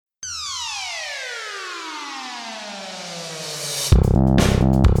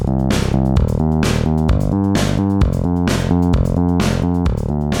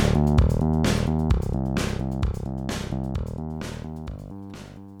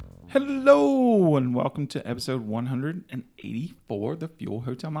Hello and welcome to episode 184 of the Fuel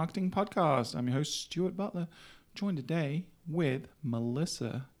Hotel Marketing Podcast. I'm your host, Stuart Butler, joined today with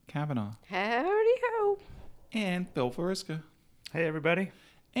Melissa Kavanaugh. Howdy ho. And Phil Fariska. Hey, everybody.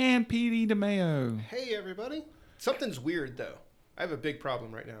 And P.D. DeMayo. Hey, everybody. Something's weird, though. I have a big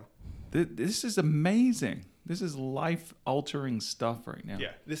problem right now. This is amazing. This is life-altering stuff right now.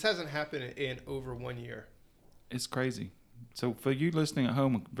 Yeah. This hasn't happened in over 1 year. It's crazy. So for you listening at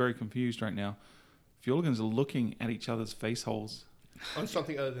home, very confused right now, Fueligans are looking at each other's face holes. On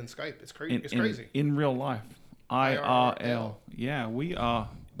something other than Skype. It's crazy. It's crazy. In real life. IRL. IRL. Yeah, we are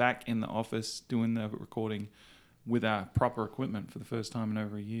back in the office doing the recording with our proper equipment for the first time in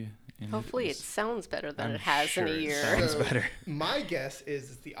over a year. And Hopefully it sounds better than I'm it has sure in a it year. sounds better. My guess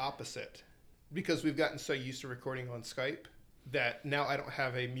is it's the opposite. Because we've gotten so used to recording on Skype that now I don't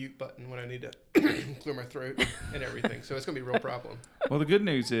have a mute button when I need to clear my throat and everything. So it's going to be a real problem. Well, the good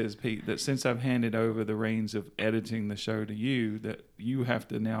news is, Pete, that since I've handed over the reins of editing the show to you, that you have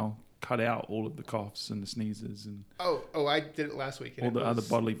to now cut out all of the coughs and the sneezes and Oh, I did it last week. And all the other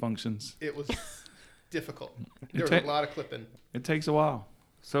bodily functions. It was difficult. There was ta- a lot of clipping. It takes a while.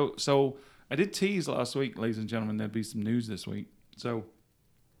 So I did tease last week, ladies and gentlemen, there'd be some news this week. So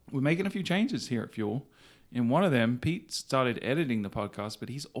we're making a few changes here at Fuel. In one of them, Pete started editing the podcast, but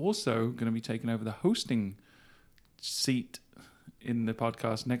he's also going to be taking over the hosting seat in the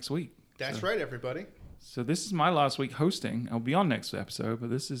podcast next week. That's right, everybody. So this is my last week hosting. I'll be on next episode, but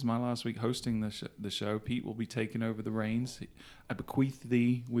this is my last week hosting the show. Pete will be taking over the reins. I bequeath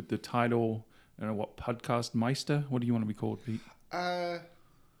thee with the title, I don't know what, Podcast Meister? What do you want to be called, Pete?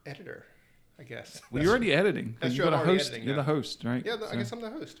 Editor, I guess. Well, you're already editing. That's You've true, got I'm a already host. editing You're now. the host, right? Yeah, I guess I'm the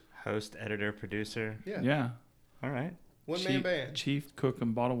host. Host, editor, producer. Yeah. All right. One-man band. Chief cook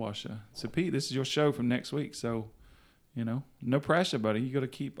and bottle washer. So Pete, this is your show from next week. So, no pressure, buddy. You got to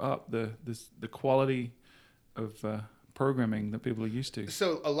keep up the quality of programming that people are used to.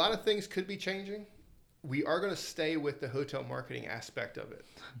 So a lot of things could be changing. We are going to stay with the hotel marketing aspect of it,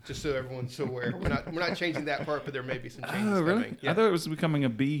 just so everyone's aware. We're not changing that part, but there may be some changes Oh, really? coming. Yeah. I thought it was becoming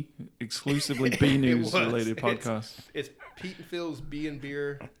a exclusively B news related podcast. It's Pete and Phil's Bee and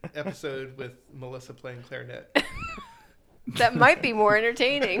Beer episode with Melissa playing clarinet. That might be more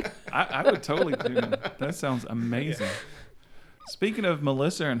entertaining. I would totally do that. That sounds amazing. Speaking of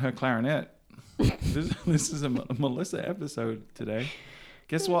Melissa and her clarinet, this is a Melissa episode today.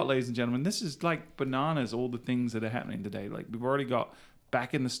 Guess what, ladies and gentlemen? This is like bananas, all the things that are happening today. Like, we've already got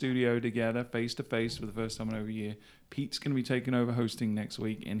back in the studio together, face-to-face for the first time in over a year. Pete's going to be taking over hosting next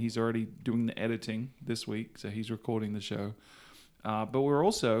week, and he's already doing the editing this week, so he's recording the show. But we're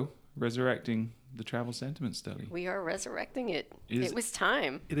also resurrecting the Travel Sentiment Study. We are resurrecting it. Is- It was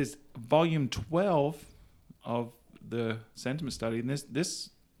time. It is volume 12 of the Sentiment Study, and this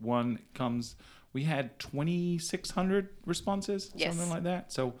one comes... We had 2,600 responses, Yes. something like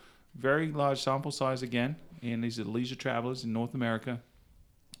that. So very large sample size again. And these are leisure travelers in North America,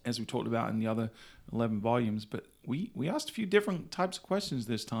 as we talked about in the other 11 volumes. But we asked a few different types of questions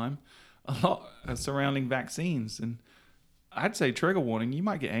this time, a lot surrounding vaccines. And I'd say trigger warning, you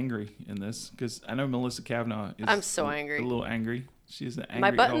might get angry in this because I know Melissa Kavanaugh is I'm so angry. a little angry. She's an angry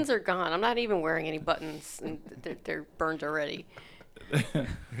My buttons elf. are gone. I'm not even wearing any buttons, and they're burned already.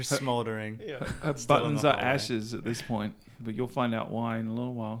 You're smoldering. Yeah. Her Still in buttons the are hallway. ashes at this point, but you'll find out why in a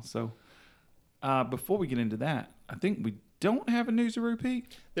little while. So, before we get into that, I think we don't have a newsaroo,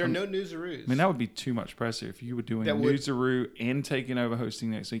 Pete. There are no newsaroos. I mean, that would be too much pressure if you were doing That would- newsaroo and taking over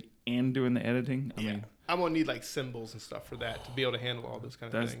hosting next week and doing the editing. I mean, I'm going to need like symbols and stuff for that to be able to handle all those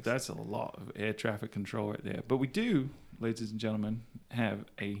kind of things. that's a lot of air traffic control right there. But we do, ladies and gentlemen, have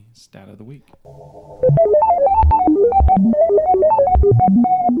a stat of the week.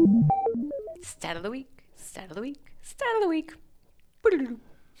 Stat of the week. Stat of the week. Stat of the week.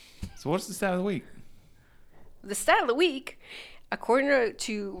 So, what's the stat of the week? The stat of the week, according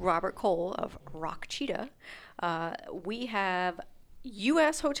to Robert Cole of Rock Cheetah, we have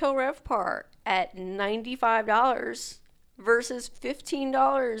U.S. Hotel RevPAR at $95 versus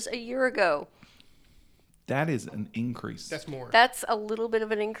 $15 a year ago. That is an increase. That's more. That's a little bit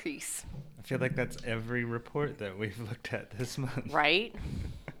of an increase, I feel like that's every report that we've looked at this month. right?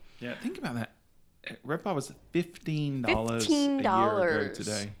 Yeah, think about that. RevPAR was $15 a year ago $15.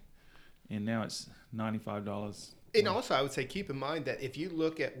 today, and now it's $95. And also, I would say keep in mind that if you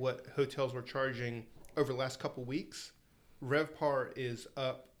look at what hotels were charging over the last couple weeks, RevPAR is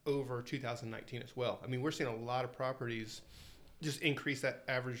up over 2019 as well. I mean, we're seeing a lot of properties just increase that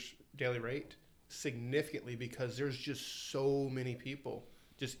average daily rate significantly because there's just so many people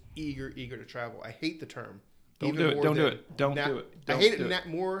just eager to travel. I hate the term. Don't do it. Don't do it. Don't now, do it. I Don't hate do it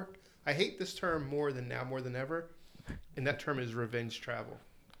more. I hate this term more than now, more than ever. And that term is revenge travel.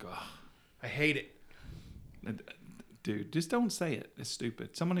 God. I hate it. Dude, just don't say it. It's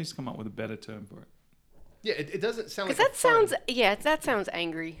stupid. Someone needs to come up with a better term for it. Yeah, it doesn't sound like Because a that sounds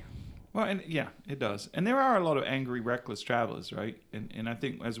angry. Well, and yeah, it does. And there are a lot of angry, reckless travelers, right? And I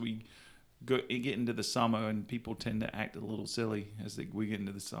think as we get into the summer and people tend to act a little silly as we get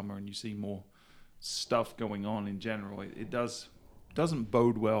into the summer and you see more stuff going on in general, it doesn't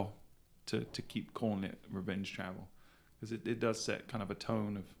bode well to keep calling it revenge travel. Because it does set kind of a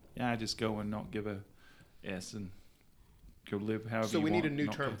tone of, just go and not give a S and go live however you So want. we need a new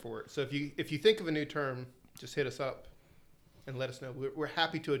not term to- for it. So if you think of a new term, just hit us up and let us know. We're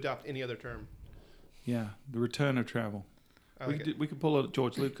happy to adopt any other term. Yeah, the return of travel. I like it. We could pull out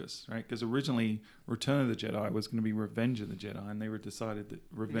George Lucas, right? Because originally Return of the Jedi was going to be Revenge of the Jedi, and they were decided that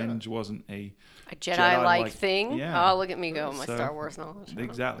revenge wasn't a Jedi-like Jedi-like thing. yeah. Oh, look at me go, my So, Star Wars knowledge.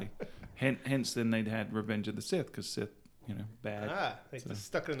 exactly. Hence, then they'd had Revenge of the Sith because Sith, bad. They just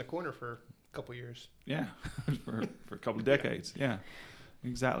stuck it in the corner for a couple years. Yeah, for a couple of decades. Yeah,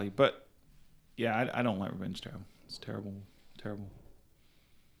 exactly. But yeah, I don't like revenge travel. It's terrible.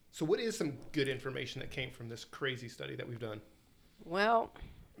 So what is some good information that came from this crazy study that we've done? Well,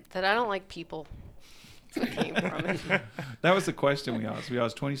 that I don't like people. That's what came from it. That was the question we asked. We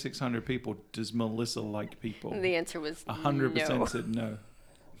asked 2,600 people, does Melissa like people? The answer was 100% no. said no.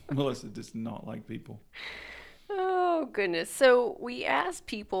 Melissa does not like people. Oh, goodness. So we asked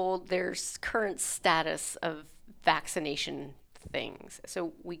people their current status of vaccination things.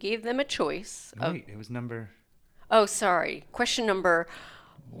 So we gave them a choice of... Wait, it was number... Oh, sorry. Question number...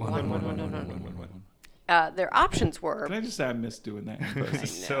 Their options were... Can I just say I miss doing that in person?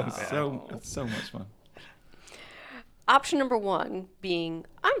 So It's bad. it's so much fun. Option number 1 being,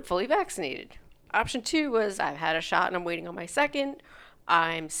 I'm fully vaccinated. Option 2 was, I've had a shot and I'm waiting on my second.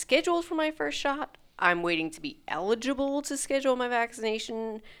 I'm scheduled for my first shot. I'm waiting to be eligible to schedule my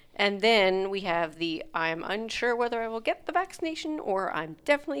vaccination. And then we have the, I'm unsure whether I will get the vaccination or I'm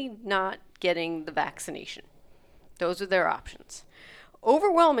definitely not getting the vaccination. Those are their options.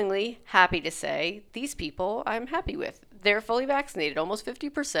 Overwhelmingly, happy to say, these people I'm happy with. They're fully vaccinated. Almost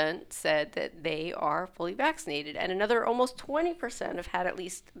 50% said that they are fully vaccinated. And another almost 20% have had at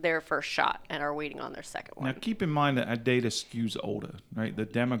least their first shot and are waiting on their second one. Now, keep in mind that our data skews older, right? The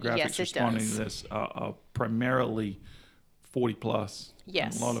demographics Yes, it responding does. to this are primarily 40 plus.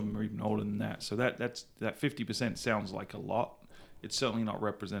 Yes. And a lot of them are even older than that. So that 50% sounds like a lot. It's certainly not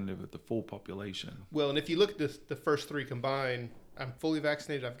representative of the full population. Well, and if you look at the first three combined, I'm fully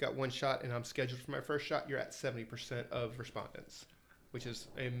vaccinated, I've got one shot, and I'm scheduled for my first shot, you're at 70% of respondents, which is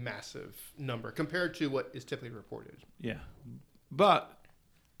a massive number compared to what is typically reported. Yeah. But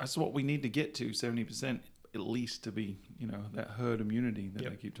that's what we need to get to, 70% at least, to be, that herd immunity that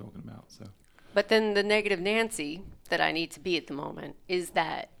I keep talking about. So. But then the negative Nancy that I need to be at the moment is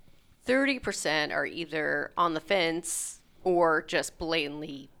that 30% are either on the fence or just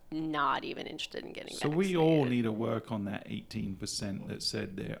blatantly not even interested in getting So vaccinated. we all need to work on that 18% that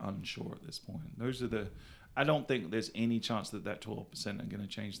said they're unsure at this point. Those are I don't think there's any chance that 12% are going to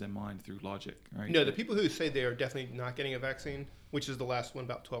change their mind through logic, right? No, the people who say they are definitely not getting a vaccine, which is the last one,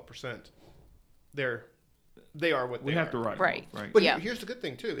 about 12%, they are what they We are. have to write Right. them off, right? But Yeah. here's the good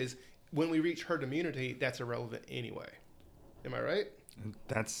thing, too, is when we reach herd immunity, that's irrelevant anyway. Am I right?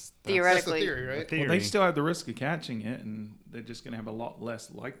 That's Theoretically. That's the theory, right? theory. Well, they still have the risk of catching it, and they're just going to have a lot less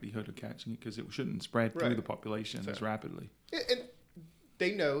likelihood of catching it because it shouldn't spread through Right. the population as So- rapidly. And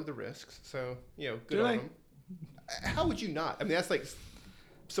they know the risks, so, good Do on they? them. How would you not? I mean, that's like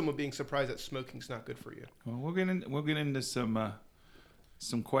someone being surprised that smoking's not good for you. Well, we'll get into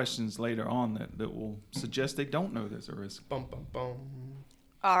some questions later on that will suggest they don't know there's a risk. Bum, bum, bum.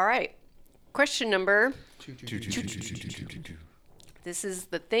 All right. Question number. Choo, choo, choo, choo, choo, choo, choo. This is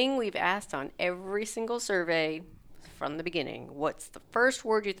the thing we've asked on every single survey from the beginning. What's the first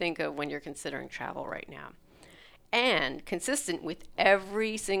word you think of when you're considering travel right now? And consistent with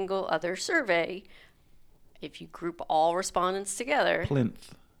every single other survey, if you group all respondents together,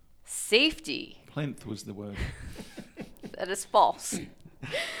 Plinth. safety. Plinth was the word. That is false.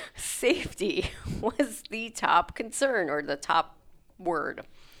 Safety was the top concern or the top word.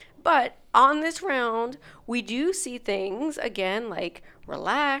 But on this round, we do see things, again, like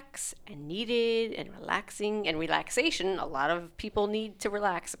relax and needed and relaxing and relaxation. A lot of people need to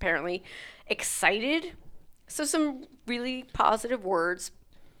relax, apparently. Excited. So some really positive words.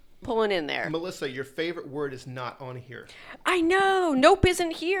 pulling in there. Melissa, your favorite word is not on here. I know. Nope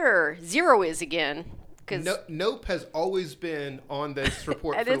isn't here. Zero is again. Nope has always been on this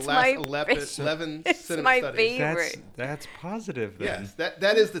report And for the it's last my 11 It's cinema my studies. favorite. That's positive then. Yes,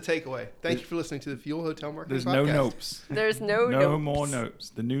 that is the takeaway. Thank you for listening to the Fuel Hotel Marketing There's Podcast. no nopes. There's no No nopes. more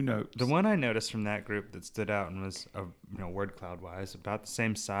nopes. The new nopes. The one I noticed from that group that stood out and was, word cloud wise, about the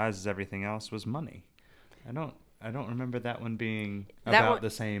same size as everything else was money. I don't remember that one being That about one- the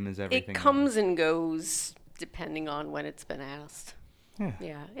same as everything It comes else. and goes depending on when it's been asked. Yeah,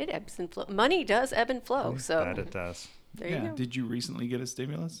 Yeah, it ebbs and flows. Money does ebb and flow. So that it does. there you Yeah. go. Did you recently get a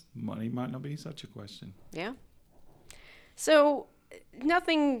stimulus? Money might not be such a question. Yeah. So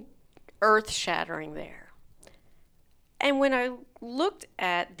nothing earth shattering there. And when I looked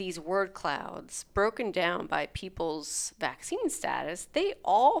at these word clouds broken down by people's vaccine status, they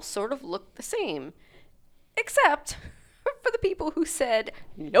all sort of look the same, except for the people who said,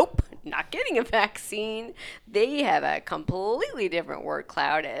 nope, not getting a vaccine. They have a completely different word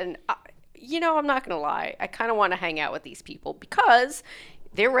cloud. And, I'm not going to lie. I kind of want to hang out with these people because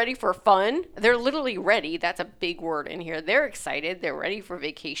they're ready for fun. They're literally ready. That's a big word in here. They're excited. They're ready for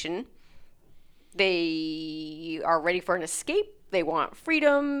vacation. They are ready for an escape. They want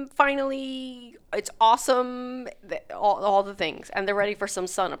freedom, finally. It's awesome. All the things. And they're ready for some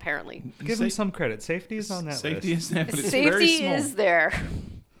sun, apparently. Give them some credit. Safety is on that Safety list. is there, but it's very Safety small. is there.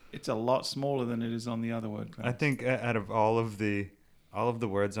 It's a lot smaller than it is on the other word clouds. I think out of all of the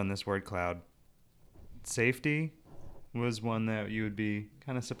words on this word cloud, safety was one that you would be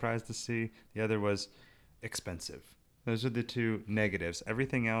kind of surprised to see. The other was expensive. Those are the two negatives.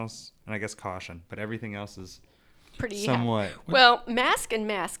 Everything else, and I guess caution, but everything else is Pretty somewhat. Well,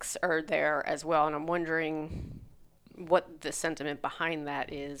 masks are there as well, and I'm wondering what the sentiment behind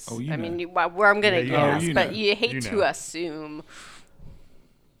that is. Oh, you I know. mean, where I'm going to Yeah, you know. guess, You but know. you hate You to know. assume.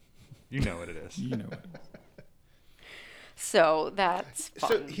 You know what it is. You know it. So that's fun.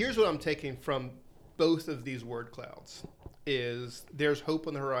 So here's what I'm taking from both of these word clouds is there's hope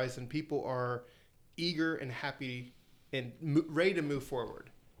on the horizon. People are eager and happy and ready to move forward.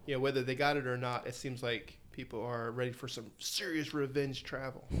 Whether they got it or not, it seems like people are ready for some serious revenge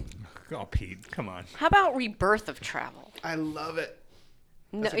travel. Oh, Pete, come on. How about rebirth of travel? I love it.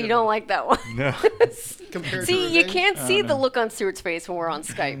 No, That's a you good don't one. like that one. No. Compared to See, you revenge, can't I see don't the know. look on Stuart's face when we're on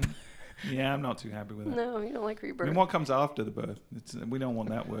Skype. Yeah, I'm not too happy with that. No, you don't like I rebirth. mean, what comes after the birth? We don't want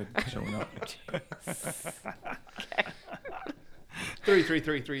that word showing up. 3.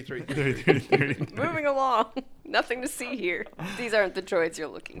 Moving along. Nothing to see here. These aren't the droids you're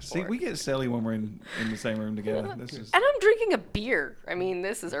looking for. See, we get silly when we're in the same room together. This is And I'm drinking a beer. I mean,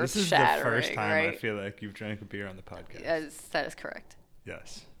 this is This is the earth-shattering, first time right? I feel like you've drank a beer on the podcast. That is correct.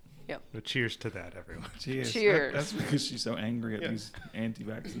 Yes. Yep. But cheers to that, everyone. cheers. Cheers. That's because she's so angry at Yeah. these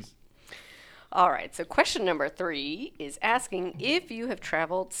anti-vaxxers. All right, so question number 3 is asking if you have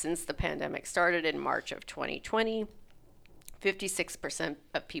traveled since the pandemic started in March of 2020. 56%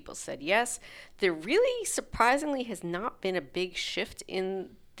 of people said yes. There really surprisingly has not been a big shift in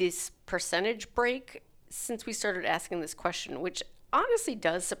this percentage break since we started asking this question, which honestly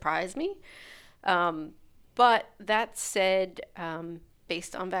does surprise me. But that said,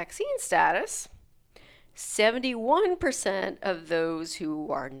 based on vaccine status, 71% of those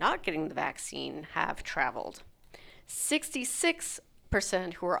who are not getting the vaccine have traveled. 66%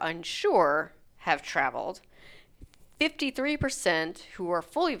 who are unsure have traveled. 53% who are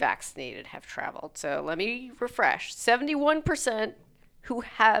fully vaccinated have traveled. So let me refresh. 71% who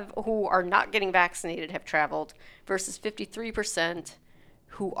are not getting vaccinated have traveled versus 53%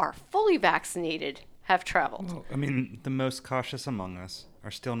 who are fully vaccinated have traveled. Well, I mean, the most cautious among us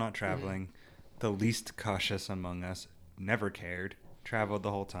are still not traveling. The least cautious among us never cared, traveled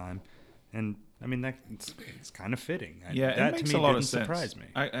the whole time. And, I mean, it's kind of fitting. Yeah, that it makes to me a lot didn't of sense. surprise me.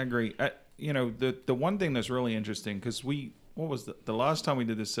 I agree. The one thing that's really interesting, because what was the last time we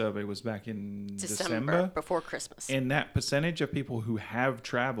did this survey was back in December. Before Christmas. And that percentage of people who have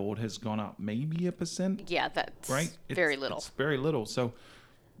traveled has gone up maybe 1%, Yeah, that's right? very little. It's very little. So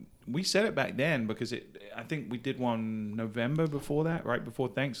we said it back then because I think we did one November before that, right before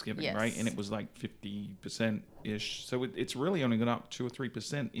Thanksgiving, Yes. right? And it was like 50% ish. So it's really only gone up 2 or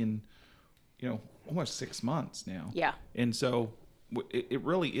 3% in, almost 6 months now. Yeah. And so it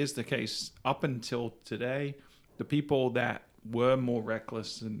really is the case up until today. The people that were more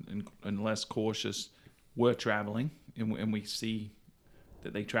reckless and less cautious were traveling, and we see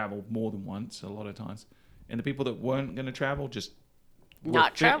that they traveled more than once a lot of times. And the people that weren't going to travel just were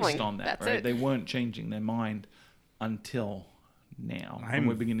Not fixed traveling. on that, That's right? it. They weren't changing their mind until now, and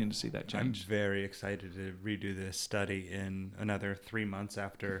we're beginning to see that I'm change. very excited to redo this study in another 3 months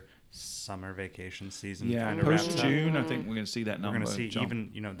after summer vacation season. Yeah, kinda wraps post up. June, I think we're going to see that We're number going to see jump.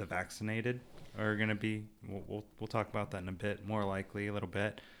 even the vaccinated are going to be. We'll talk about that in a bit. More likely, a little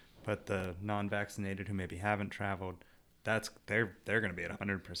bit, but the non-vaccinated who maybe haven't traveled, they're going to be at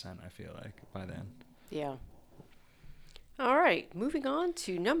 100%. I feel like by then. Yeah. All right, moving on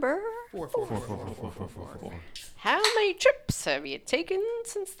to number Four. How many trips have you taken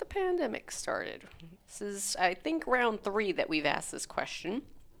since the pandemic started? This is, I think, round 3 that we've asked this question.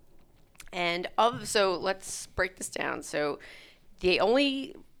 And so let's break this down. So they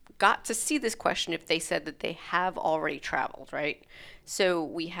only got to see this question if they said that they have already traveled, right? So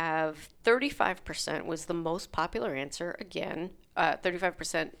we have 35% was the most popular answer. Again,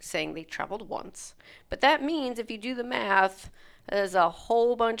 35% saying they traveled once. But that means if you do the math, there's a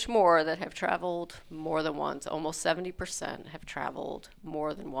whole bunch more that have traveled more than once. Almost 70% have traveled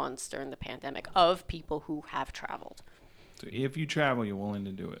more than once during the pandemic of people who have traveled. So if you travel, you're willing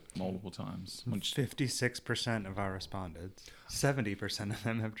to do it multiple times. Which 56% of our respondents, 70% of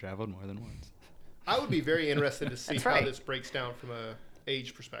them have traveled more than once. I would be very interested to see That's how right. this breaks down from a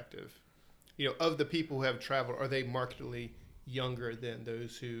age perspective. Of the people who have traveled, are they markedly younger than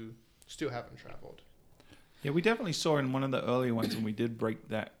those who still haven't traveled? yeah, we definitely saw in one of the earlier ones when we did break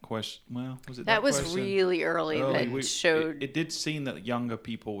that question. Well, was it That was question? really early that showed. It did seem that younger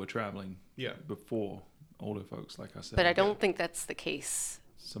people were traveling. Yeah. Before older folks, like I said. But I don't think that's the case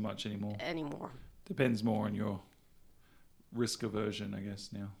so much anymore. anymore. Depends more on your risk aversion, I guess,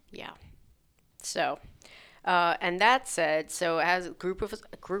 now. Yeah. So, and that said, so as a group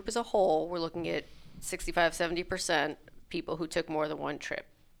as a whole, we're looking at 65-70% people who took more than one trip.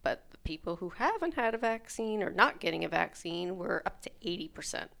 But the people who haven't had a vaccine or not getting a vaccine, we're up to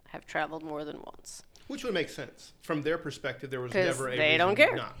 80% have traveled more than once. Which would make sense. From their perspective, there was 'Cause never a they reason don't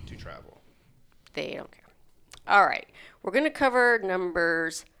care. not to travel. They don't care. All right. We're going to cover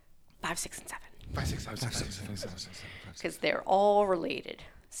numbers 5, 6, and 7. 5, 6, 7. Because they're all related.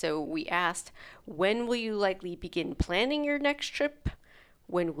 So we asked, when will you likely begin planning your next trip?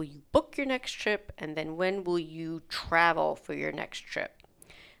 When will you book your next trip? And then when will you travel for your next trip?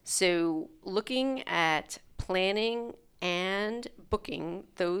 So looking at planning and booking,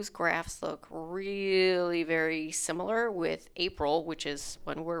 those graphs look really very similar with April, which is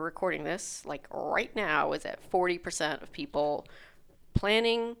when we're recording this, like right now, is at 40% of people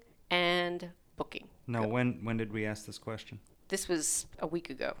planning and booking. No, when did we ask this question? This was a week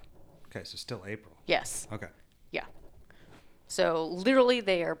ago. Okay, so still April. Yes. Okay. Yeah. So literally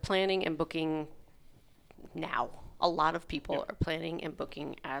they are planning and booking now. A lot of people are planning and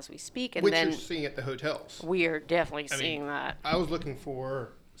booking as we speak. And Which then you're seeing at the hotels. we are definitely I mean, seeing that. I was looking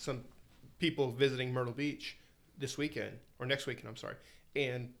for some people visiting Myrtle Beach this weekend, or next weekend, I'm sorry,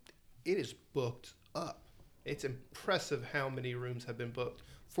 and it is booked up. It's impressive how many rooms have been booked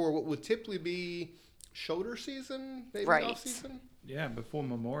for what would typically be shoulder season, maybe Right. off season. Yeah, before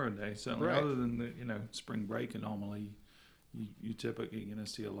Memorial Day, certainly. Right. Other than the spring break, anomaly, you typically going to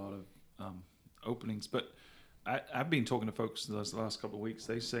see a lot of openings. But I've been talking to folks the last couple of weeks.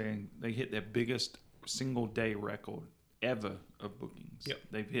 They're saying they hit their biggest single day record ever of bookings. Yep.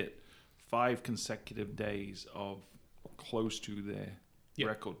 They've hit 5 consecutive days of close to their Yep.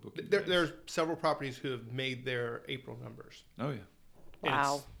 record booking. There's several properties who have made their April numbers. Oh yeah. And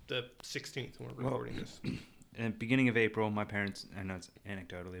Wow. It's the 16th when we're recording this. In the beginning of April, my parents, I know it's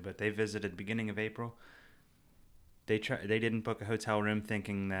anecdotally, but they visited beginning of April. They didn't book a hotel room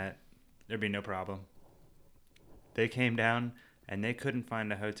thinking that there'd be no problem. They came down and they couldn't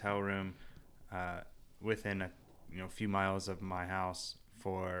find a hotel room within a few miles of my house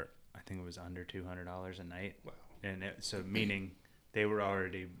for, I think it was under $200 a night. Wow. And so meaning they were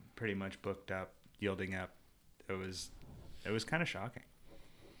already pretty much booked up, yielding up. It was kind of shocking.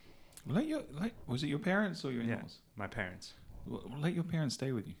 Was it your parents or your Yeah, in-laws? my parents. Let your parents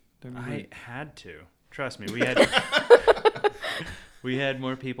stay with you. That'd be I great. had to. Trust me, we had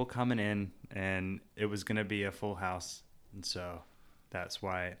more people coming in, and it was going to be a full house, and so that's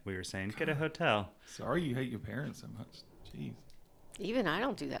why we were saying get a hotel. Sorry you hate your parents so much. Jeez. Even I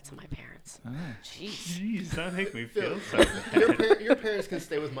don't do that to my parents. I know. Jeez. Jeez, that make me feel so Your parents can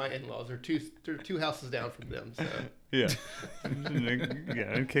stay with my in-laws. They're two houses down from them. So. Yeah,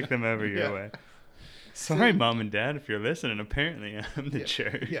 and kick them over your Yeah. way. Sorry, Mom and Dad, if you're listening. Apparently, I'm the Yeah.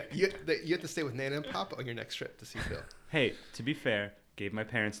 jerk. Yeah, you have to stay with Nana and Papa on your next trip to see Phil. Hey, to be fair, gave my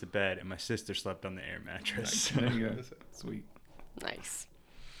parents the bed, and my sister slept on the air mattress. There you go. Sweet. Nice.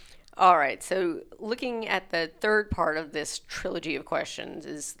 All right. So looking at the third part of this trilogy of questions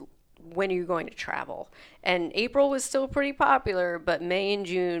is when are you going to travel? And April was still pretty popular, but May and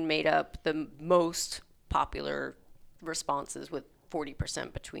June made up the most popular responses with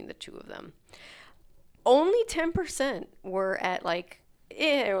 40% between the two of them. Only 10% were at like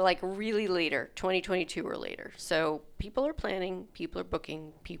really later, 2022 or later. So people are planning, people are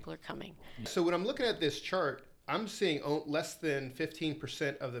booking, people are coming. So when I'm looking at this chart, I'm seeing less than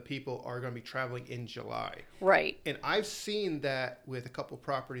 15% of the people are going to be traveling in July. Right. And I've seen that with a couple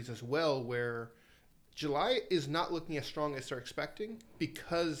properties as well, where July is not looking as strong as they're expecting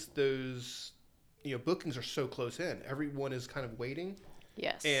because those, bookings are so close in. Everyone is kind of waiting.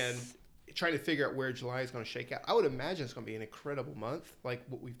 Yes. And trying to figure out where July is going to shake out. I would imagine it's going to be an incredible month, like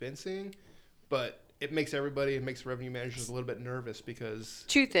what we've been seeing, but it makes revenue managers a little bit nervous because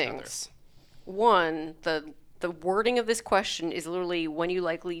two things. One, the wording of this question is literally when you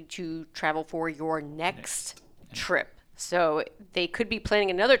likely to travel for your next trip. So they could be planning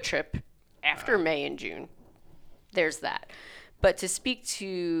another trip after May and June. There's that. But to speak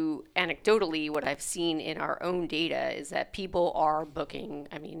to anecdotally, what I've seen in our own data is that people are booking.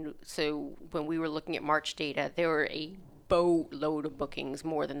 I mean, so when we were looking at March data, there were a boatload of bookings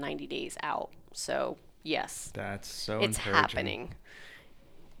more than 90 days out. So yes, That's so it's encouraging. happening.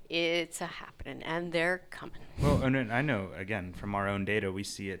 It's a happening, and they're coming. Well, and I know, again, from our own data, we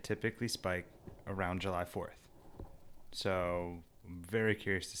see it typically spike around July 4th. So I'm very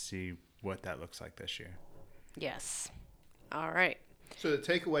curious to see what that looks like this year. Yes. All right. So the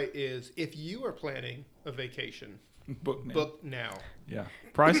takeaway is if you are planning a vacation, Book now. book now. Yeah.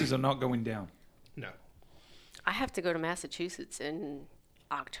 Prices are not going down. No. I have to go to Massachusetts in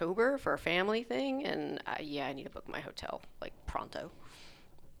October for a family thing, and I need to book my hotel like pronto.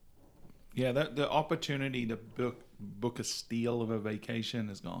 Yeah, the opportunity to book a steal of a vacation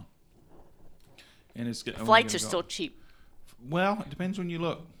is gone. And it's Flights are still cheap. Well, it depends when you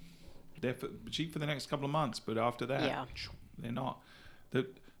look. They're cheap for the next couple of months, but after that, they're not.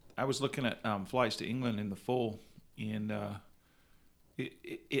 I was looking at flights to England in the fall, and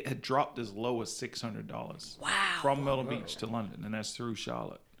it had dropped as low as $600. Wow. From Myrtle Beach to London, and that's through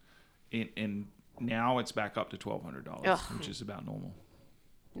Charlotte. And now it's back up to $1,200, which is about normal.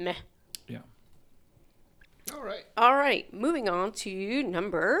 Meh. Yeah. All All right. Moving on to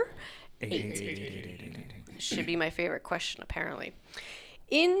number 8. Should be my favorite question, apparently.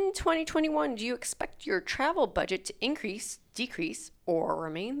 In 2021, do you expect your travel budget to increase, decrease, or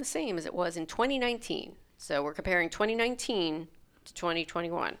remain the same as it was in 2019? So we're comparing 2019 to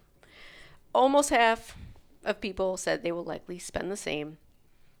 2021. Almost half of people said they will likely spend the same.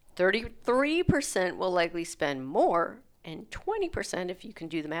 33% will likely spend more, and 20%, if you can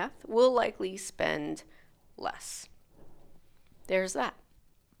do the math, will likely spend less. There's that.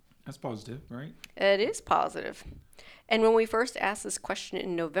 That's positive, right? It is positive. And when we first asked this question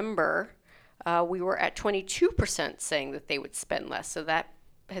in November, we were at 22% saying that they would spend less. So that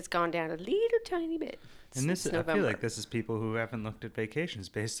has gone down a little tiny bit. And this, since I November. feel like this is people who haven't looked at vacations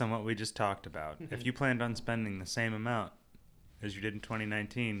based on what we just talked about. If you planned on spending the same amount as you did in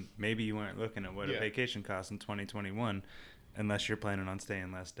 2019, maybe you weren't looking at what a vacation costs in 2021, unless you're planning on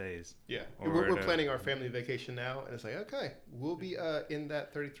staying less days. Yeah. Or We're planning our family vacation now, and it's like, okay, we'll be in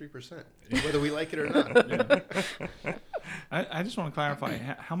that 33%, whether we like it or not. I just want to clarify.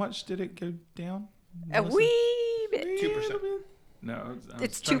 How much did it go down? A Melissa? wee bit. 2%. No, I was It's trying 2 to get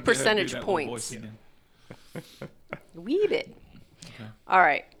her to do percentage that little points. voice again. A wee bit. Okay. All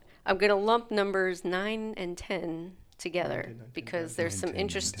right. I'm going to lump numbers 9 and 10 together 9, 10, because 9, there's 10, some 9, 10,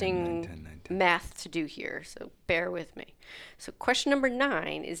 interesting 9, 10. math to do here. So bear with me. So question number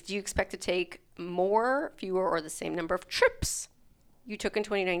 9 is, do you expect to take more, fewer, or the same number of trips you took in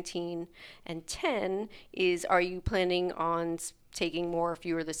 2019? And 10 is, are you planning on taking more,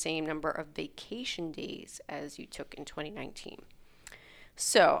 fewer, the same number of vacation days as you took in 2019?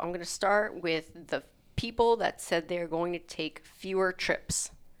 So I'm going to start with the people that said they're going to take fewer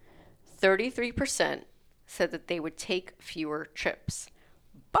trips. 33% said that they would take fewer trips,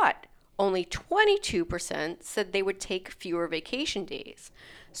 but only 22% said they would take fewer vacation days.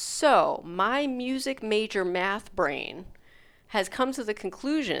 So my music major math brain has come to the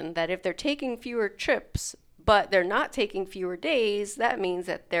conclusion that if they're taking fewer trips, but they're not taking fewer days, that means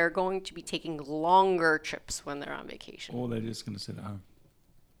that they're going to be taking longer trips when they're on vacation Or they're just going to sit at home.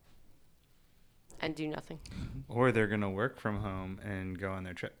 and do nothing. Or they're going to work from home and go on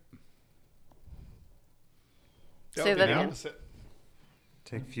their trip. That Say would be that the again. opposite.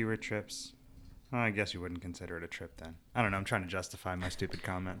 Take fewer trips. Well, I guess you wouldn't consider it a trip then. I don't know. I'm trying to justify my stupid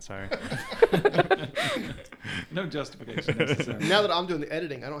comment. Sorry. No justification necessary. Now that I'm doing the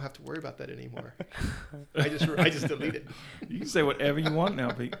editing, I don't have to worry about that anymore. I just delete it. You can say whatever you want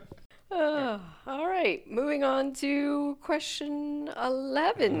now, Pete. All right, moving on to question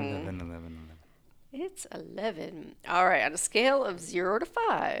 11. 11. It's 11. All right, on a scale of 0 to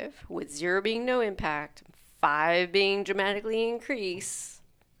 5, with 0 being no impact, 5 being dramatically increase,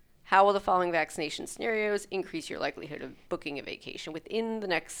 how will the following vaccination scenarios increase your likelihood of booking a vacation within the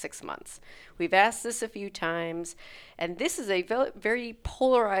next 6 months? We've asked this a few times, and this is a very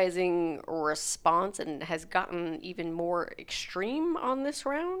polarizing response and has gotten even more extreme on this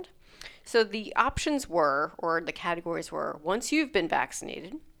round. So the options were, or the categories were, once you've been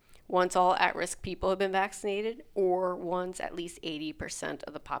vaccinated, once all at-risk people have been vaccinated, or once at least 80%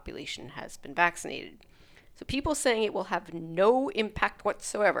 of the population has been vaccinated. So people saying it will have no impact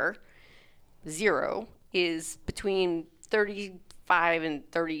whatsoever, 0, is between 35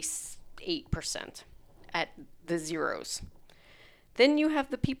 and 38% at the zeros. Then you have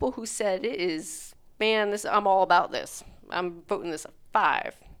the people who said it is, man, I'm all about this. I'm voting this a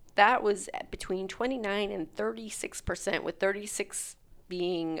 5. That was at between 29 and 36%, with 36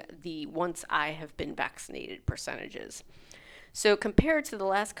 being the once I have been vaccinated percentages. So compared to the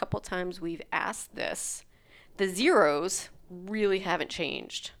last couple times we've asked this, the zeros really haven't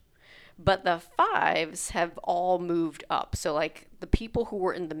changed, but the 5s have all moved up. So like the people who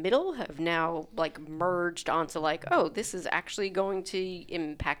were in the middle have now like merged onto like, oh, this is actually going to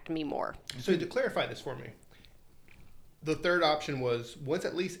impact me more. So to clarify this for me, the third option was once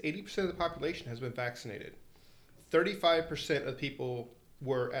at least 80% of the population has been vaccinated, 35% of people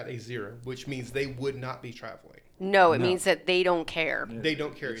were at a 0, which means they would not be traveling. No, it means that they don't care. They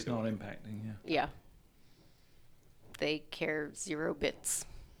don't care It's either. not impacting, yeah. Yeah. They care 0 bits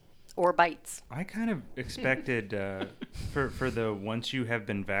or bytes. I kind of expected for the once you have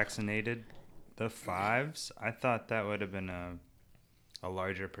been vaccinated, the 5s. I thought that would have been a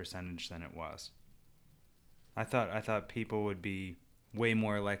larger percentage than it was. I thought people would be way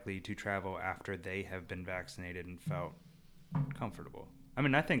more likely to travel after they have been vaccinated and felt comfortable. I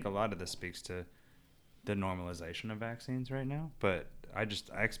mean, I think a lot of this speaks to the normalization of vaccines right now, but I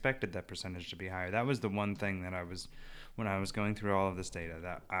expected that percentage to be higher. That was the one thing that when I was going through all of this data,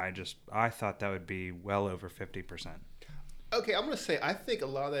 that I thought that would be well over 50%. Okay, I'm going to say I think a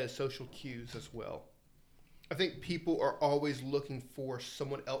lot of that is social cues as well. I think people are always looking for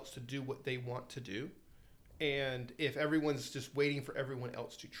someone else to do what they want to do. And if everyone's just waiting for everyone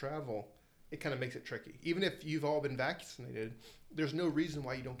else to travel, it kind of makes it tricky. Even if you've all been vaccinated, there's no reason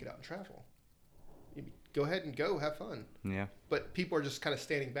why you don't get out and travel. You go ahead and go, have fun. Yeah. But people are just kind of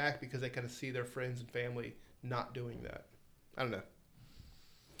standing back because they kind of see their friends and family not doing that. I don't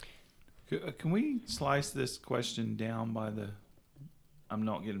know. Can we slice this question down by the I'm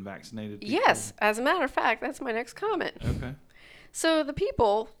not getting vaccinated people? Yes, as a matter of fact, that's my next comment. Okay. So the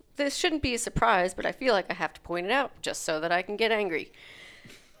people, this shouldn't be a surprise, but I feel like I have to point it out just so that I can get angry.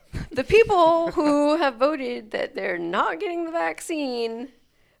 The people who have voted that they're not getting the vaccine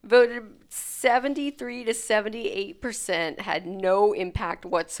voted 73 to 78% had no impact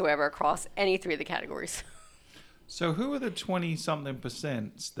whatsoever across any 3 of the categories. So who are the 20-something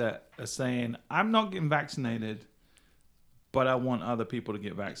percents that are saying, I'm not getting vaccinated, but I want other people to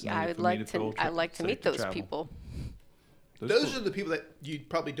get vaccinated? Yeah, I'd like to meet those people. Those are the people that you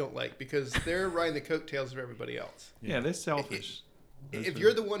probably don't like because they're riding the coattails of everybody else. Yeah, they're selfish. If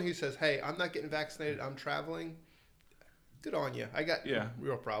you're the one who says, hey, I'm not getting vaccinated, I'm traveling, good on you. I got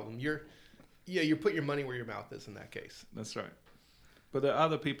real problem. You're putting your money where your mouth is in that case. That's right. But there are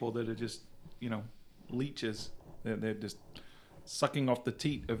other people that are just, leeches. They're just sucking off the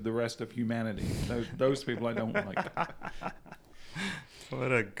teat of the rest of humanity. Those people I don't like.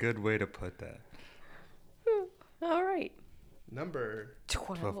 What a good way to put that. All right. Number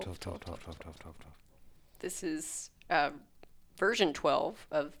 12. 12. This is version 12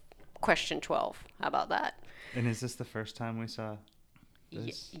 of question 12. How about that? And is this the first time we saw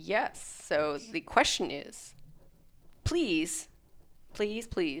this? Yes. So the question is, please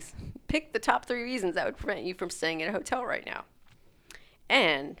pick the top 3 reasons that would prevent you from staying in a hotel right now.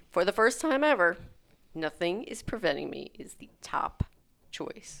 And for the first time ever, nothing is preventing me is the top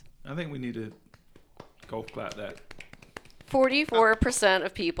choice. I think we need to golf clap that. 44%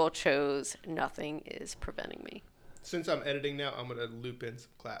 of people chose nothing is preventing me. Since I'm editing now, I'm going to loop in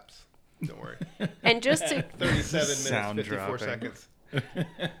some claps. Don't worry. And just to 37 Sound minutes, 54 dropping.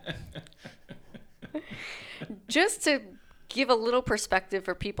 Just to give a little perspective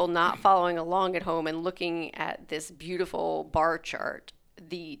for people not following along at home and looking at this beautiful bar chart,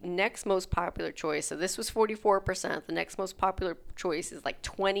 the next most popular choice, so this was 44%, the next most popular choice is like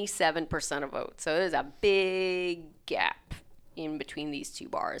 27% of votes. So there's a big gap in between these 2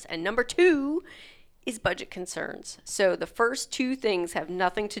 bars. And number 2 is budget concerns. So the first two things have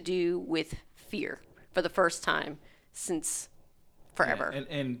nothing to do with fear for the first time since forever. Yeah,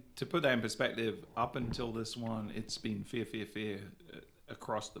 and to put that in perspective, up until this one, it's been fear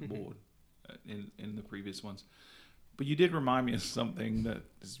across the board in the previous ones. But you did remind me of something that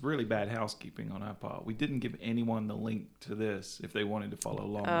is really bad housekeeping on our part. We didn't give anyone the link to this if they wanted to follow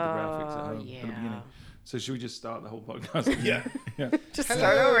along with the graphics at home at the beginning. So should we just start the whole podcast again? Yeah. Just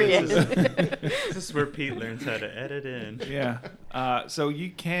start over again. This is where Pete learns how to edit in. Yeah. So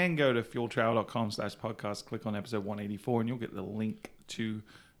you can go to fueltravel.com/podcast, click on episode 184, and you'll get the link to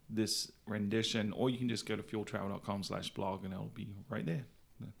this rendition. Or you can just go to fueltravel.com/blog, and it'll be right there.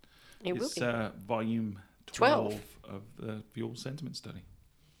 It's volume 12 of the Fuel Sentiment Study.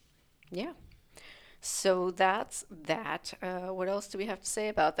 Yeah. So that's that. What else do we have to say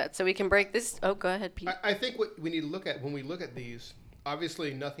about that? So we can break this. Oh, go ahead, Pete. I think what we need to look at when we look at these,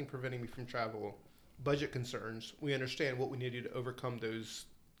 obviously nothing preventing me from travel, budget concerns. We understand what we need to do to overcome those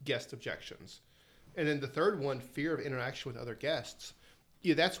guest objections. And then the third one, fear of interaction with other guests.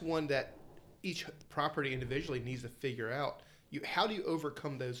 Yeah, that's one that each property individually needs to figure out. How do you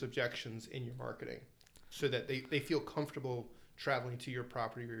overcome those objections in your marketing so that they feel comfortable traveling to your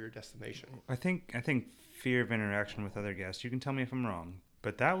property or your destination? I think fear of interaction with other guests. You can tell me if I'm wrong,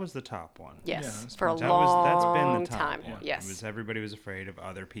 but that was the top one. Yes, Yeah, for a That's long been the top time. one. Yes. It was everybody was afraid of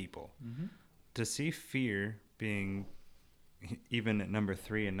other people. Mm-hmm. To see fear being even at number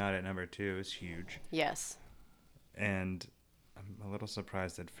 3 and not at number 2 is huge. Yes. And I'm a little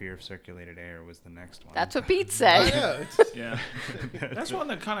surprised that fear of circulated air was the next one. That's what Pete I said. know. Yeah. That's one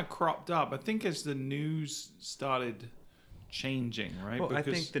that kind of cropped up. I think as the news started changing, right? Well, I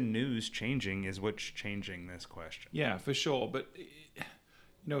think the news changing is what's changing this question. Yeah, for sure. But,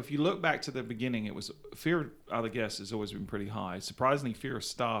 if you look back to the beginning, it was fear of other guests has always been pretty high. Surprisingly, fear of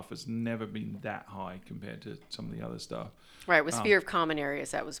staff has never been that high compared to some of the other stuff. Right, it was fear of common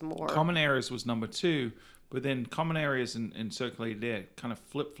areas. That was more. Common areas was number 2, but then common areas and circulated air kind of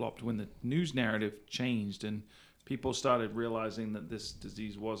flip-flopped when the news narrative changed and people started realizing that this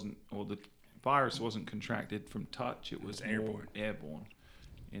disease wasn't, or the virus wasn't contracted from touch. It was airborne.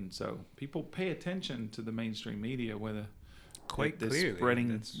 And so people pay attention to the mainstream media, whether Quite they're clearly,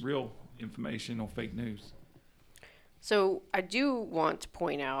 spreading real information or fake news. So I do want to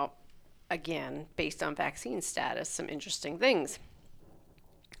point out, again, based on vaccine status, some interesting things.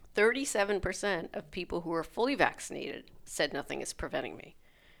 37% of people who are fully vaccinated said nothing is preventing me.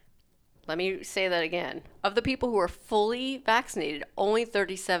 Let me say that again. Of the people who are fully vaccinated, only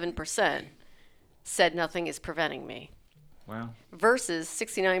 37% said nothing is preventing me. Wow. Versus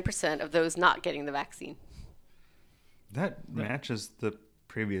 69% of those not getting the vaccine. That matches the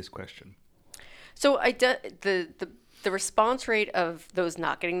previous question. So the response rate of those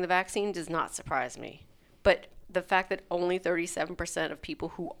not getting the vaccine does not surprise me. But the fact that only 37% of people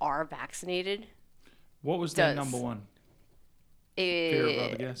who are vaccinated. What was their number one? Fear of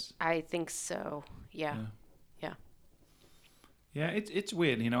other guests? I think so. Yeah. Yeah, it's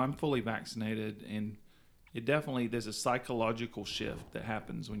weird. I'm fully vaccinated, and it definitely, there's a psychological shift that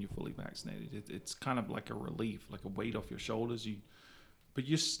happens when you're fully vaccinated. It's kind of like a relief, like a weight off your shoulders. But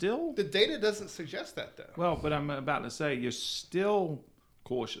you're still... The data doesn't suggest that, though. Well, but I'm about to say, you're still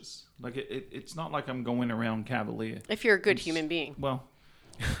cautious. Like, it's not like I'm going around cavalier. If you're a good human being. Well,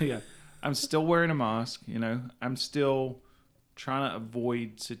 yeah. I'm still wearing a mask, I'm still trying to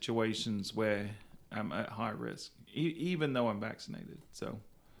avoid situations where I'm at high risk, even though I'm vaccinated. So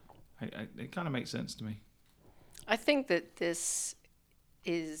it kind of makes sense to me. I think that this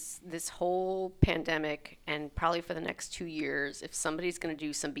whole pandemic, and probably for the next 2 years, if somebody's going to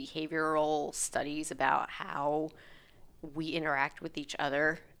do some behavioral studies about how we interact with each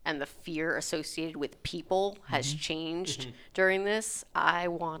other and the fear associated with people has changed during this, I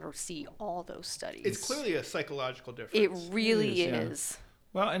want to see all those studies. It's clearly a psychological difference. It really It is.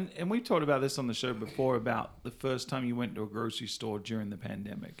 Well, and we've talked about this on the show before about the first time you went to a grocery store during the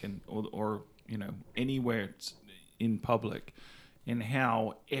pandemic, and or anywhere in public, and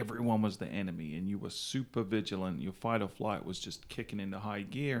how everyone was the enemy, and you were super vigilant. Your fight or flight was just kicking into high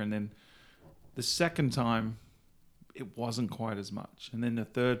gear, and then the second time, it wasn't quite as much, and then the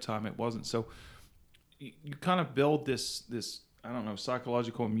third time it wasn't. So you kind of build this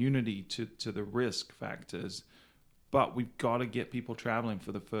psychological immunity to the risk factors. But we've got to get people traveling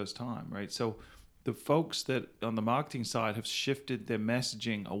for the first time, right? So the folks that on the marketing side have shifted their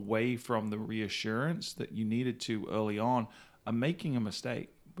messaging away from the reassurance that you needed to early on are making a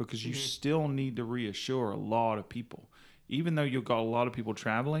mistake, because you still need to reassure a lot of people. Even though you've got a lot of people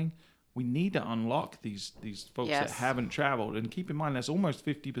traveling, we need to unlock these folks that Yes. haven't traveled. And keep in mind, that's almost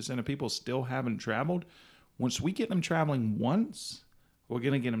 50% of people still haven't traveled. Once we get them traveling once, we're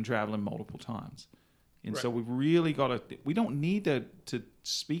going to get them traveling multiple times. And so Right. we've really got to, we don't need to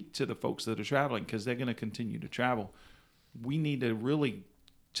speak to the folks that are traveling because they're going to continue to travel. We need to really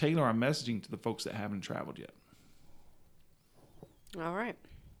tailor our messaging to the folks that haven't traveled yet. All right.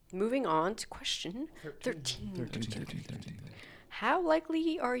 Moving on to question 13. How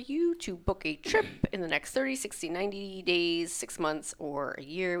likely are you to book a trip in the next 30, 60, 90 days, 6 months, or a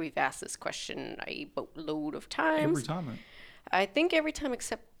year? We've asked this question a boatload of times. Every time, right? I think every time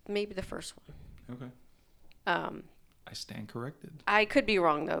except maybe the first one. Okay. Um, I stand corrected. I could be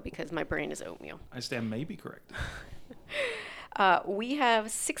wrong, though, because my brain is oatmeal. I stand maybe corrected. We have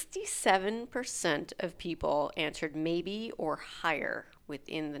 67% of people answered maybe or higher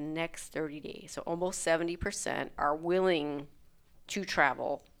within the next 30 days. So almost 70% are willing to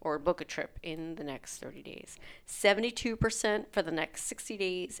travel or book a trip in the next 30 days. 72% for the next 60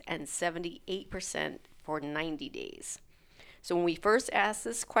 days and 78% for 90 days. So when we first asked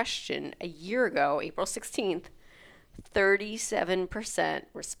this question a year ago, April 16th, 37%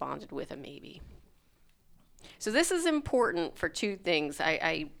 responded with a maybe. So this is important for two things.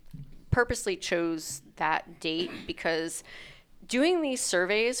 I purposely chose that date because doing these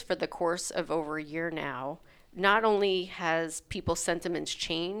surveys for the course of over a year now, not only has people's sentiments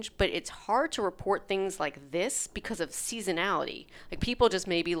changed, but it's hard to report things like this because of seasonality. Like people just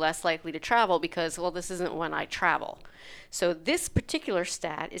may be less likely to travel because, well, this isn't when I travel. So this particular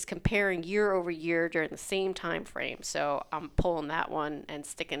stat is comparing year over year during the same time frame. So I'm pulling that one and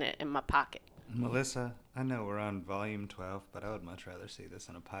sticking it in my pocket. Melissa, I know we're on volume 12, but I would much rather see this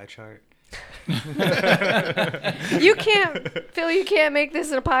in a pie chart. You can't, Phil, you can't make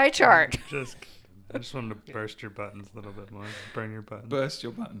this in a pie chart. I just wanted to burst your buttons a little bit more. Burn your buttons. Burst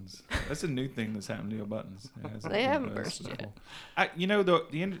your buttons. That's a new thing that's happened to your buttons. Yeah, it's They like haven't burst yet.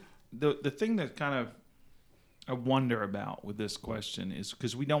 The thing that kind of I wonder about with this question is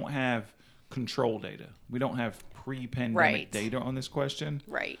because we don't have control data. We don't have pre-pandemic Right. data on this question.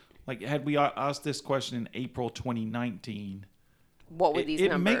 Right. Like had we asked this question in April 2019, What would these it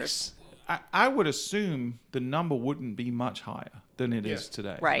numbers? makes I would assume the number wouldn't be much higher than it is Yeah.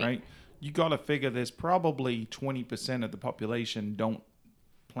 today. Right. You got to figure there's probably 20% of the population don't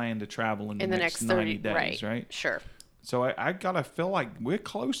plan to travel in the next 90 days, right? Sure. So I got to feel like we're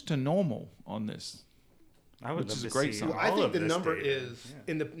close to normal on this. I would Which love is a to great see sign. Well, I all think of the this number data. is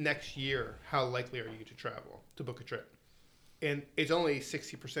in the next year. How likely are you to travel to book a trip? And it's only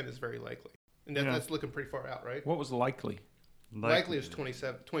 60% is very likely, and Yeah. that's looking pretty far out, right? What was likely? Likely is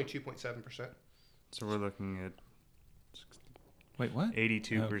 22.7%. So we're looking at Wait, what?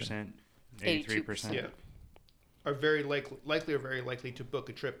 82%, 83%. Yeah, are very likely or very likely to book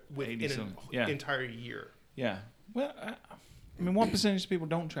a trip within 80 an something, yeah. entire year. Yeah. Well, I mean, what percentage of people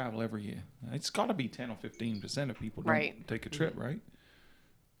don't travel every year? It's got to be 10 or 15% of people don't Right. take a trip, right?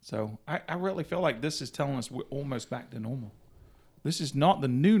 So I really feel like this is telling us we're almost back to normal. This is not the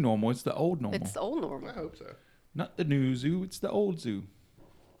new normal; it's the old normal. It's the old normal. I hope so. Not the new zoo; it's the old zoo.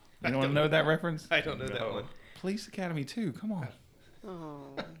 You want to know that reference? I don't know that one. Police Academy 2. Come on,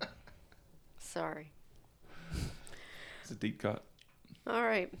 Oh. Sorry. it's a deep cut. All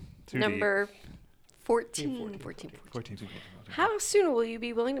right. Too Number 14. 14. 14. How soon will you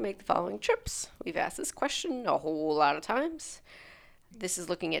be willing to make the following trips? We've asked this question a whole lot of times. This is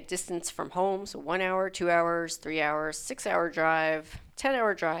looking at distance from home, so 1 hour, 2 hours, 3 hours, 6-hour drive,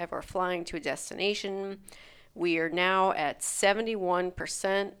 10-hour drive, or flying to a destination. We are now at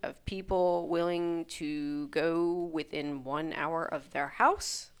 71% of people willing to go within 1 hour of their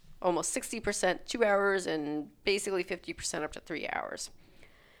house, almost 60% 2 hours, and basically 50% up to 3 hours.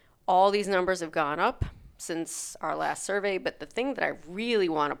 All these numbers have gone up since our last survey, but the thing that I really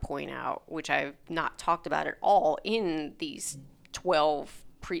want to point out, which I've not talked about at all in these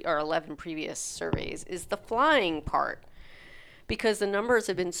 11 previous surveys, is the flying part. Because the numbers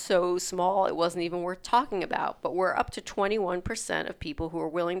have been so small, it wasn't even worth talking about. But we're up to 21% of people who are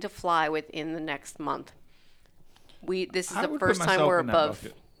willing to fly within the next month. This is I the would first put time myself we're in that above.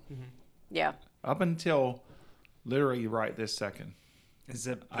 bucket. Yeah. Up until literally right this second,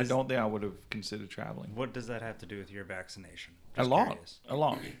 I don't think I would have considered traveling. What does that have to do with your vaccination? A Just lot, curious. a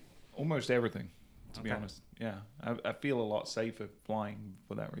lot, almost everything. To be Okay. honest, yeah, I feel a lot safer flying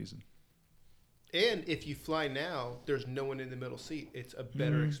for that reason. And if you fly now, there's no one in the middle seat. It's a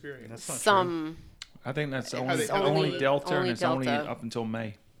better experience. That's not Some. I think that's How only, they- only Delta, only and it's only Delta. up until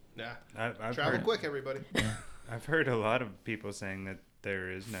May. Nah, I've travel heard, quick, everybody. I've heard a lot of people saying that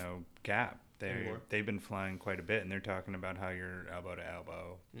there is no gap. anymore. they've been flying quite a bit, and they're talking about how you're elbow to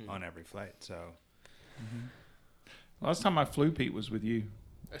elbow on every flight. So Last time I flew, Pete, was with you.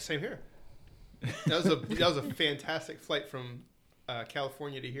 Same here. That was a fantastic flight from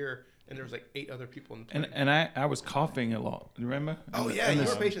California to here, and there was like 8 other people in the plane. And I was coughing a lot. You remember? Oh yeah, And you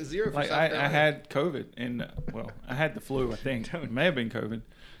this- were patient 0 for Like South I Carolina. had COVID, and I had the flu. I think it may have been COVID,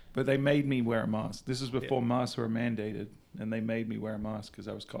 but they made me wear a mask. This was before masks were mandated, and they made me wear a mask because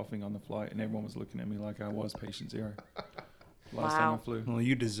I was coughing on the flight, and everyone was looking at me like I was patient 0. Last time I Wow. flew. well,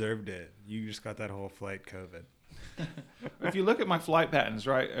 you deserved it. You just got that whole flight COVID. If you look at my flight patterns,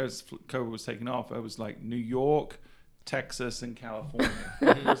 right, as COVID was taking off, I was like New York, Texas, and California.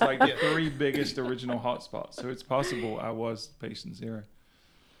 It was like the 3 biggest original hotspots. So it's possible I was patient 0.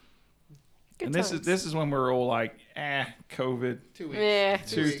 Good And times. this is when we're all like, COVID, 2 weeks. Yeah.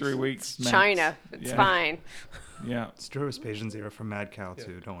 2-3 weeks. It's max. China. It's Yeah. fine. Yeah. It's true. It's patient 0 from Mad Cow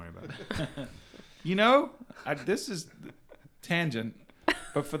too. Don't worry about it. You know, this is tangent,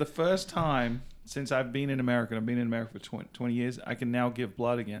 but for the first time since I've been in America, and I've been in America for 20 years, I can now give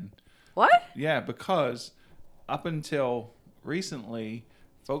blood again. What? Yeah, because up until recently,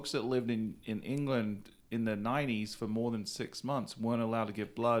 folks that lived in England in the 90s for more than 6 months weren't allowed to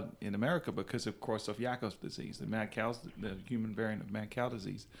give blood in America because of Creutzfeldt-Jakob disease, the human variant of mad cow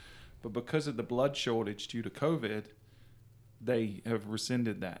disease. But because of the blood shortage due to COVID, they have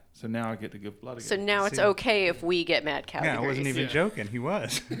rescinded that. So now I get to give blood again. So now it's See. okay if we get mad cow Yeah, I wasn't disease. even Yeah. joking. He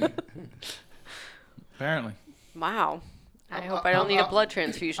was. Apparently. Wow. I I'm- hope I don't I'm- need a I'm- blood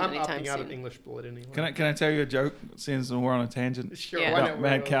transfusion I'm anytime opting out of soon. English blood anyway. Can I tell you a joke since we're on a tangent Sure, Yeah. why about not?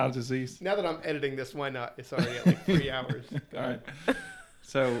 mad cow disease? Now that I'm editing this, why not? It's already at like 3 hours. Go All ahead. right.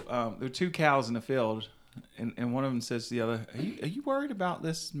 So there were 2 cows in the field, and one of them says to the other, are you worried about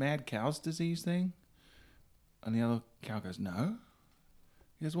this mad cow's disease thing? And the other cow goes, no.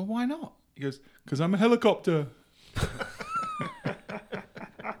 He goes, well, why not? He goes, because I'm a helicopter.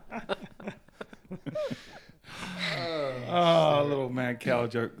 Oh, a little mad cow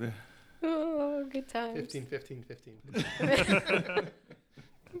joke there. Oh, good times. 15, 15.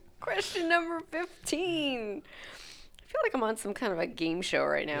 Question number 15. I feel like I'm on some kind of a game show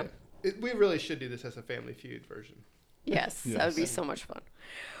right now. Yeah. We really should do this as a Family Feud version. Yes, that would be Yes. so much fun.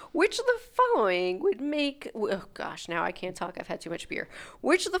 Which of the following would make... Oh, gosh, now I can't talk. I've had too much beer.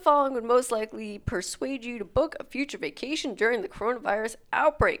 Which of the following would most likely persuade you to book a future vacation during the coronavirus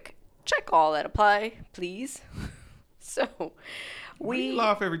outbreak? Check all that apply, please. So, Why do you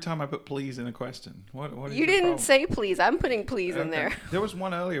laugh every time I put please in a question? What is You your didn't problem? say please. I'm putting please in Okay. there. There was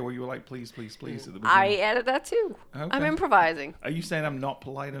one earlier where you were like, please, please, please at the I beginning. added that too. I'm Okay. improvising. Are you saying I'm not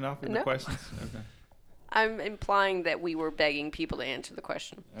polite enough in the No. questions? Okay. I'm implying that we were begging people to answer the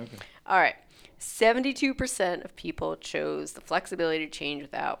question. Okay. All right. 72% of people chose the flexibility to change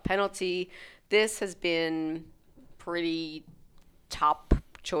without penalty. This has been pretty top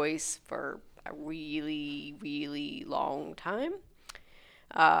choice for a really, really long time.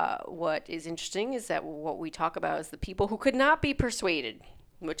 What is interesting is that what we talk about is the people who could not be persuaded,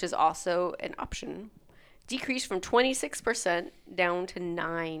 which is also an option, decreased from 26% down to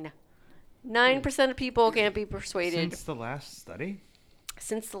 9%. 9% of people can't be persuaded Since the last study?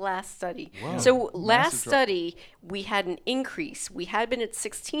 since the last study. Whoa. So last Massive drop. study, we had an increase. We had been at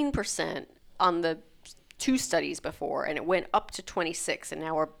 16% on the 2 studies before, and it went up to 26, and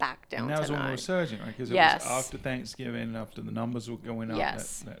now we're back down And that to was when we 9. were surging, right? Because it Yes. was after Thanksgiving, after the numbers were going up,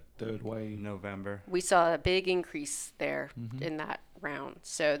 Yes. that third wave. November. We saw a big increase there in that round.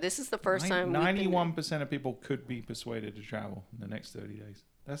 So this is the first time we've been- 91% of people could be persuaded to travel in the next 30 days.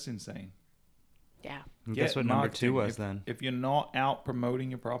 That's insane. Yeah. And guess Get what number marketing. 2 was if, then? If you're not out promoting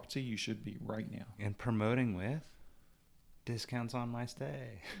your property, you should be right now. And promoting with discounts on my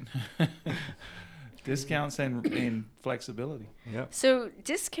stay. Discounts and flexibility. Yep. So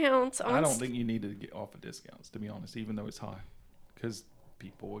discounts on I don't think you need to get offer discounts, to be honest, even though it's high, because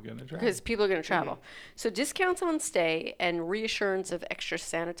people are going to travel. because people are going to travel. So discounts on stay and reassurance of extra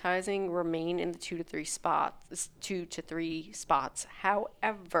sanitizing remain in the 2 to 3 spots.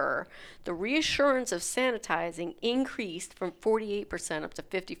 However, the reassurance of sanitizing increased from 48% up to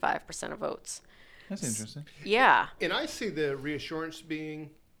 55% of votes. That's interesting. Yeah. And I see the reassurance being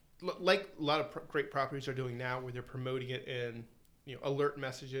like a lot of great properties are doing now, where they're promoting it in alert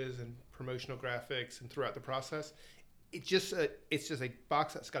messages and promotional graphics and throughout the process. It's just a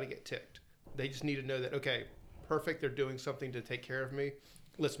box that's got to get ticked. They just need to know that, okay, perfect, they're doing something to take care of me.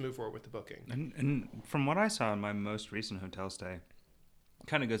 Let's move forward with the booking. And from what I saw in my most recent hotel stay,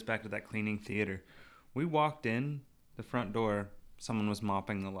 kind of goes back to that cleaning theater. We walked in the front door, someone was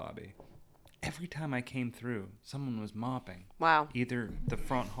mopping the lobby. every time I came through, someone was mopping Wow. either the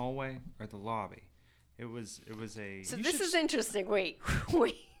front hallway or the lobby. It was a. So this is interesting. Wait,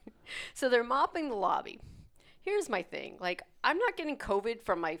 wait. So they're mopping the lobby. Here's my thing. Like, I'm not getting COVID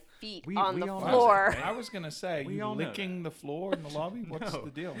from my feet on we the all know floor. I was gonna say, We you all know licking the floor in the lobby. What's the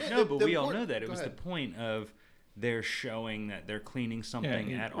deal? No, but The we all point- know that. It go was the ahead. point of they're showing that they're cleaning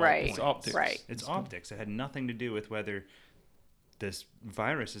something at all Right. points. It's optics. Right. It's optics. It had nothing to do with whether this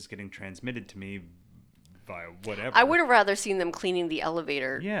virus is getting transmitted to me via whatever. I would have rather seen them cleaning the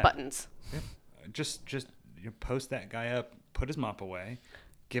elevator Yeah. buttons. just post that guy up, put his mop away,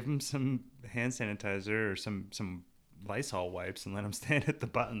 give him some hand sanitizer or some Lysol wipes, and let him stand at the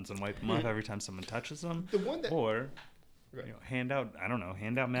buttons and wipe them off every time someone touches them. The one that Or Right. hand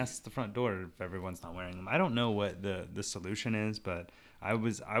out masks at the front door if everyone's not wearing them. I don't know what the solution is, but I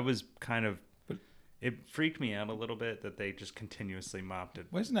was kind of. It freaked me out a little bit that they just continuously mopped it.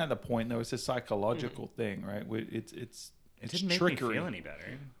 Well, isn't that the point though? It's a psychological thing, right? It's It didn't make trickery. me feel any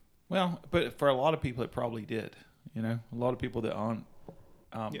better. Well, but for a lot of people, it probably did. You know, a lot of people that aren't,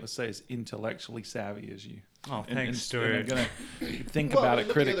 let's say, as intellectually savvy as you. Oh, And- thanks, and Stuart. are gonna think Well, about it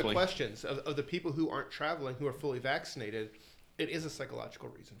look at the other critically. questions of the people who aren't traveling, who are fully vaccinated. It is a psychological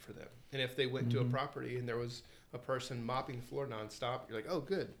reason for them. And if they went to a property and there was a person mopping the floor nonstop, you're like, oh,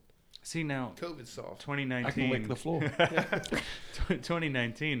 good, See, now COVID's solved. 2019. I can lick the floor.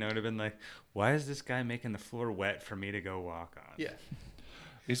 2019, I would have been like, why is this guy making the floor wet for me to go walk on? Yeah.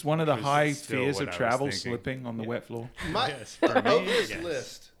 It's one of the Which is high still fears what of I was travel, thinking. slipping on the wet floor. My, Yes, for of me, this yes.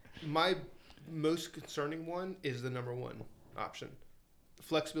 list, my most concerning one is the number one option.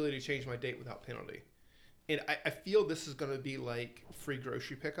 Flexibility to change my date without penalty. And I feel this is going to be like free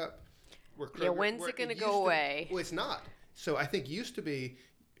grocery pickup. Where Yeah, Kroger- when's where it gonna used go away? Well, it's not. So I think used to be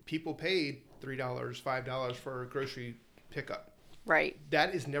people paid $3, $5 for a grocery pickup. Right.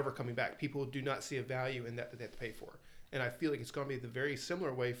 That is never coming back. People do not see a value in that they have to pay for. And I feel like it's going to be the very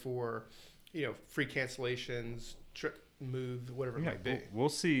similar way for, free cancellations, trip, move, whatever it Yeah, might be. we'll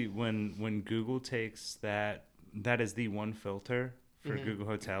see when Google takes that is the one filter for Mm-hmm. Google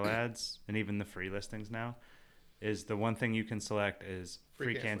Hotel ads, and even the free listings now, is the one thing you can select is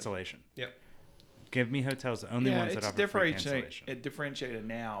free cancellation. Yep. Give me hotels, the only ones that offer free cancellation. It differentiated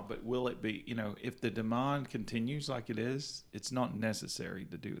now, but will it be? If the demand continues like it is, it's not necessary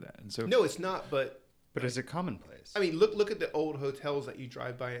to do that. And so, No, it's not. But But is it commonplace? I mean, look at the old hotels that you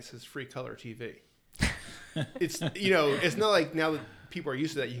drive by and it says free color TV. It's it's not like now that people are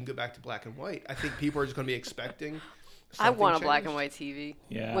used to that. You can go back to black and white. I think people are just going to be expecting. I want a something black changed. and white TV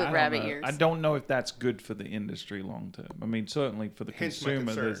yeah, with I don't rabbit know. ears. I don't know if that's good for the industry long term. I mean, certainly for the Hence my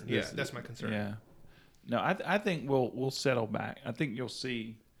consumer. concern. Yeah, that's my concern. Yeah. No, I think we'll settle back. I think you'll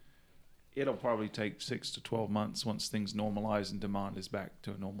see. It'll probably take 6 to 12 months once things normalize and demand is back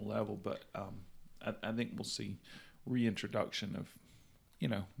to a normal level. But I think we'll see reintroduction of,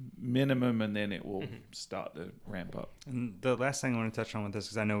 minimum, and then it will start to ramp up. And the last thing I want to touch on with this,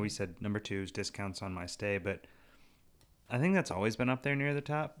 because I know we said number 2 is discounts on my stay, but I think that's always been up there near the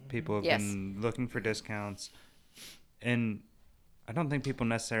top. People have Yes. been looking for discounts, and I don't think people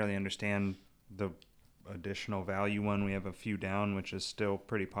necessarily understand the additional value one. We have a few down, which is still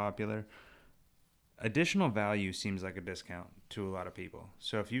pretty popular. Additional value seems like a discount to a lot of people.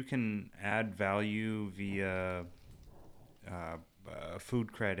 So if you can add value via a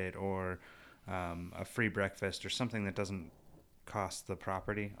food credit or a free breakfast or something that doesn't cost the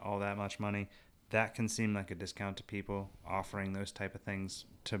property all that much money, that can seem like a discount to people. Offering those type of things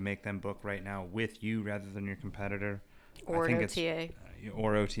to make them book right now with you rather than your competitor. Or I an think it's- OTA.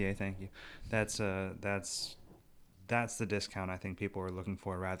 Or OTA, thank you. That's the discount I think people are looking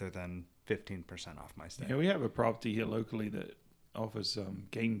for rather than 15% off my stay. Yeah, we have a property here locally that offers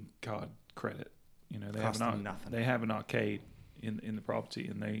game card credit. They Costs have them nothing. They have an arcade in the property,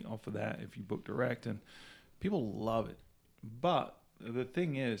 and they offer that if you book direct, and people love it. But the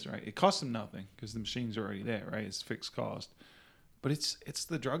thing is, right, it costs them nothing because the machine's already there, right? It's fixed cost. But it's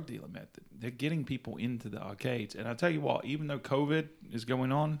the drug dealer method. They're getting people into the arcades, and I tell you what, even though COVID is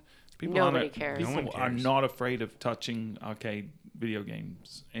going on, people Nobody aren't- cares. No one People are cares. not afraid of touching arcade video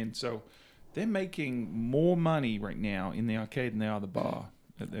games, and so they're making more money right now in the arcade than they are the bar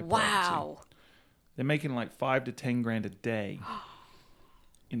at their property. Wow. They're making like $5 to $10 a day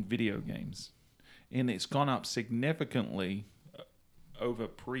in video games, and it's gone up significantly over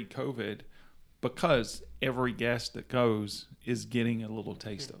pre-COVID because every guest that goes is getting a little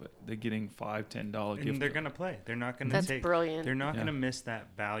taste of it. They're getting $5, $10 gift. And they're going to play. They're not going to That's take. brilliant. They're not Yeah. going to miss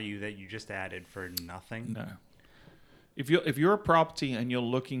that value that you just added for nothing. No. If you're a property and you're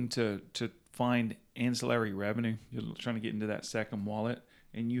looking to find ancillary revenue, you're trying to get into that second wallet,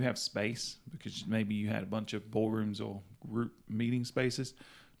 and you have space because maybe you had a bunch of ballrooms or group meeting spaces,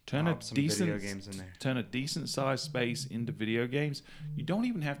 turn a Pop some video decent games in there. turn a decent sized space into video games. You don't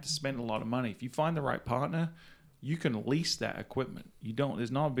even have to spend a lot of money. If you find the right partner, you can lease that equipment.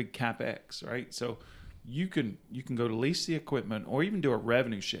 There's not a big capex, right? So you can go to lease the equipment or even do a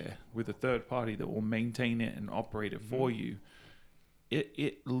revenue share with a third party that will maintain it and operate it for you.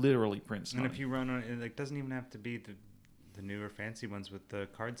 It literally prints money. And if you run on it, doesn't even have to be the newer fancy ones with the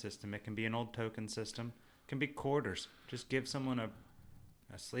card system. It can be an old token system. It can be quarters. Just give someone a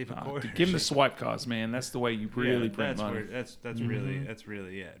sleeve of quarters. Give them the swipe cards, man. That's the way you really print that's money. that's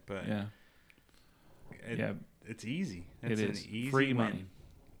really it. But it's easy. It's it is an easy free win. money.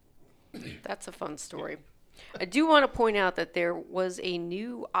 That's a fun story. I do want to point out that there was a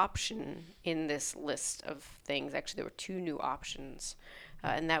new option in this list of things. Actually, there were 2 new options,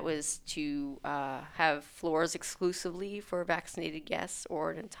 and that was to have floors exclusively for vaccinated guests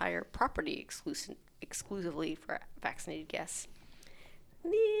or an entire property exclusively for vaccinated guests.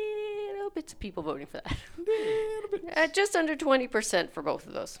 Little bits of people voting for that. Just under 20% for both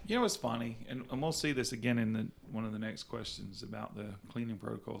of those. You know what's funny, and we'll see this again in one of the next questions about the cleaning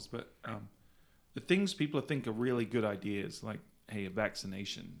protocols, but the things people think are really good ideas, like, hey, a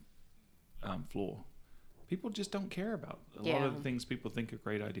vaccination floor, people just don't care about. A lot of the things people think are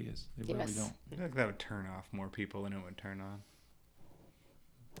great ideas. They really don't. I feel like that would turn off more people than it would turn on.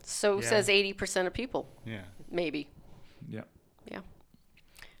 So says 80% of people. Yeah. Maybe. Yeah. Yeah.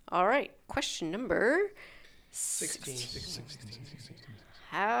 All right. Question number 16.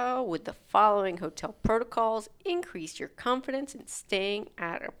 How would the following hotel protocols increase your confidence in staying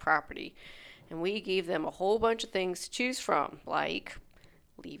at a property? And we gave them a whole bunch of things to choose from, like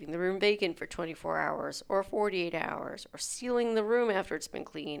leaving the room vacant for 24 hours or 48 hours, or sealing the room after it's been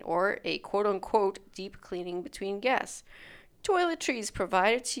cleaned, or a quote-unquote deep cleaning between guests. Toiletries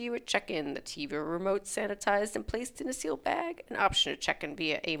provided to you at check-in, the TV remote sanitized and placed in a sealed bag, an option to check in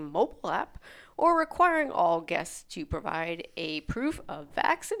via a mobile app, or requiring all guests to provide a proof of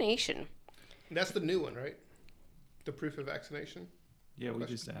vaccination. That's the new one, right? The proof of vaccination? Yeah, we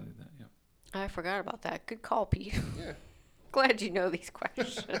just added that, yeah. I forgot about that. Good call, Pete. Yeah. Glad you know these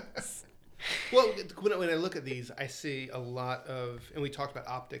questions. Well, when I look at these, I see a lot of, and we talked about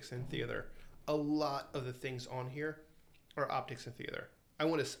optics and theater, a lot of the things on here are optics and theater. I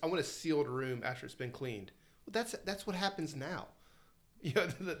want a sealed room after it's been cleaned. Well, that's what happens now. You know,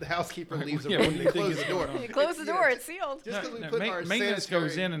 the housekeeper leaves the Yeah, room, what do they you think close is the door. going on? You close the door, it's sealed. Just because we put our maintenance sanitary...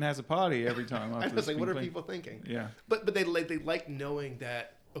 goes in and has a party every time. I After was it's like, what been are cleaned. people thinking? Yeah. But they like knowing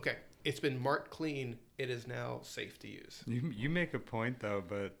that, okay, it's been marked clean. It is now safe to use. You make a point though,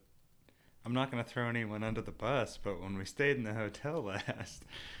 but I'm not going to throw anyone under the bus. But when we stayed in the hotel last,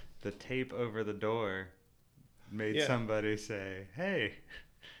 the tape over the door made somebody say, "Hey,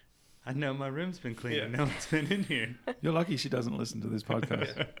 I know my room's been clean. Yeah. No one's been in here." You're lucky she doesn't listen to this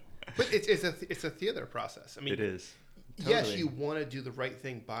podcast. But it's a theater process. I mean, It is. Yes, Totally. you want to do the right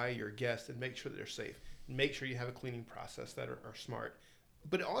thing by your guests and make sure that they're safe. Make sure you have a cleaning process that are smart.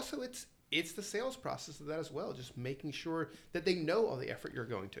 But also, it's the sales process of that as well. Just making sure that they know all the effort you're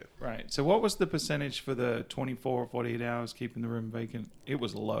going to. Right. So what was the percentage for the 24 or 48 hours keeping the room vacant? It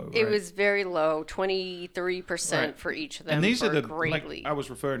was low, It right? was very low, 23% Right. for each of them. And these are the, greatly. like I was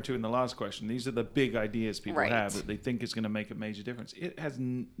referring to in the last question, these are the big ideas people Right. have that they think is going to make a major difference. It has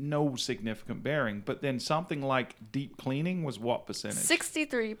no significant bearing. But then something like deep cleaning was what percentage?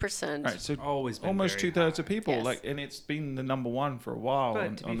 63%. Right. So Always been almost very 2/3 high. of people, Yes. and it's been the number one for a while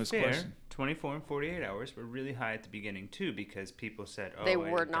But to on be this fair, question. 24 and 48 hours were really high at the beginning too, because people said, "Oh, They I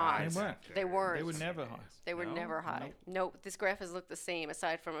were not. died They weren't. after." They weren't. They were never high. They were No? never high. Nope. Nope. This graph has looked the same,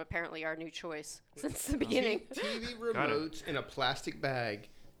 aside from apparently our new choice since the beginning. TV Got it. remotes in a plastic bag,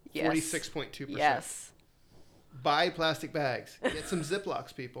 Yes. 46.2%. Yes. Buy plastic bags. Get some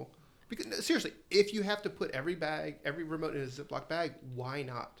Ziplocs, people. Because no, seriously, if you have to put every remote in a Ziploc bag, why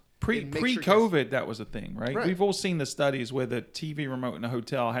not? And make sure Pre-COVID, that was a thing, right? Right. We've all seen the studies where the TV remote in a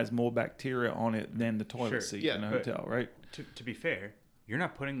hotel has more bacteria on it than the toilet Sure. seat Yeah, in a but- hotel, right? To be fair, you're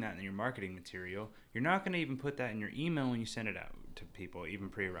not putting that in your marketing material. You're not going to even put that in your email when you send it out to people, even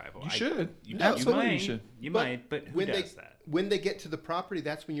pre-arrival. You should. You, No, Absolutely, might, you should. You But might, but who when does that? When they get to the property,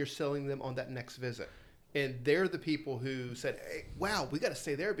 that's when you're selling them on that next visit. And they're the people who said, hey, wow, we got to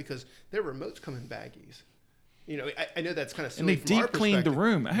stay there because their remotes come in baggies. You know, I know that's kind of And silly they from our deep cleaned the perspective.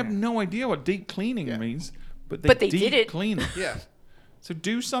 room. I have Yeah. no idea what deep cleaning Yeah. means, but But they deep did it. clean it. Yeah. So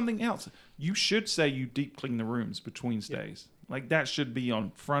do something else. You should say you deep clean the rooms between stays. Like that should be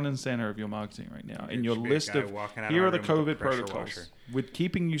on front and center of your marketing right now. In your should be a list guy of walking out here of are our the room with COVID a pressure protocols washer. with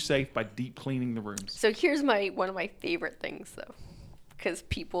keeping you safe by deep cleaning the rooms. So here's one of my favorite things, though. because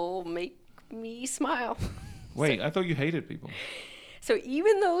people make me smile. Wait, I thought you hated people. So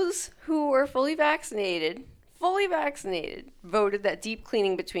even those who were fully vaccinated, voted that deep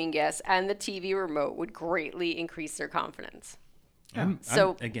cleaning between guests and the TV remote would greatly increase their confidence.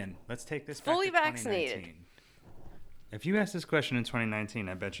 So- again, let's take this Fully back to vaccinated. 2019. If you asked this question in 2019,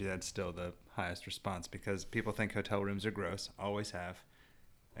 I bet you that's still the highest response because people think hotel rooms are gross, always have,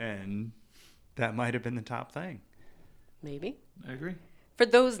 and that might have been the top thing. Maybe. I agree. For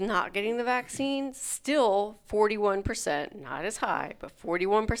those not getting the vaccine, still 41%, not as high, but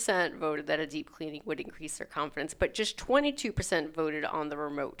 41% voted that a deep cleaning would increase their confidence, but just 22% voted on the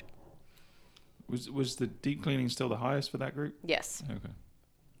remote. Was the deep cleaning still the highest for that group? Yes, Okay.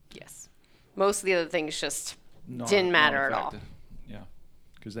 yes. Most of the other things just Not- didn't not matter at all. affected. Yeah,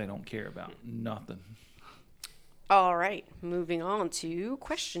 because they don't care about nothing. All right, moving on to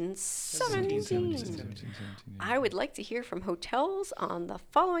question 17. 17. I would like to hear from hotels on the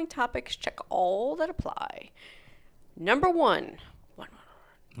following topics. Check all that apply. Number one,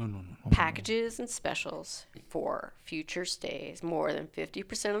 packages and specials for future stays. More than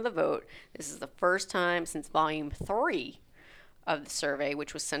 50% of the vote. This is the first time since volume 3 of the survey,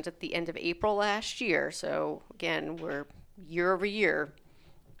 which was sent at the end of April last year. So again, we're year over year.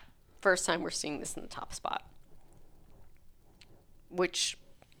 First time we're seeing this in the top spot. Which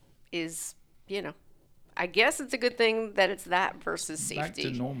is, I guess it's a good thing that it's that versus safety.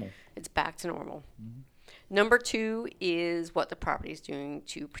 Back to normal. It's back to normal. Number 2 is what the property is doing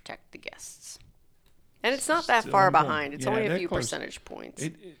to protect the guests. And it's not that Still far important. behind. It's Yeah, only a they're few close. percentage points.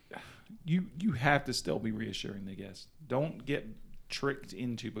 You have to still be reassuring the guests. Don't get tricked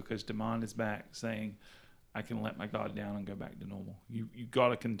into because demand is back saying I can let my guard down and go back to normal. You got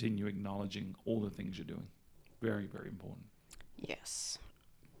to continue acknowledging all the things you're doing. Very, very important. Yes.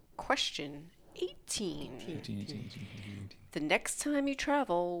 Question 18. 18. The next time you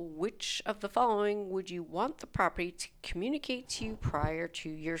travel, which of the following would you want the property to communicate to you prior to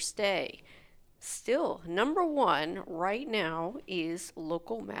your stay? Still, number 1 right now is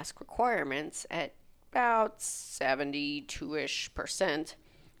local mask requirements at about 72-ish%,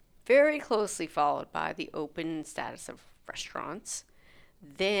 very closely followed by the open status of restaurants,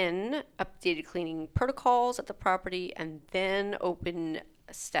 then updated cleaning protocols at the property, and then open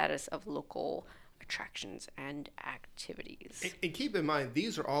status of local attractions and activities. And keep in mind,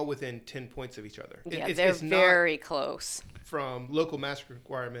 these are all within 10 points of each other. Yeah, It's they're not very close. from local mask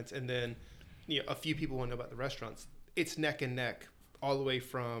requirements and then a few people want to know about the restaurants. It's neck and neck all the way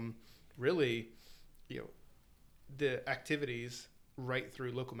from really the activities right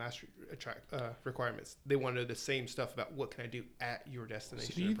through local mask requirements. They want to know the same stuff about what can I do at your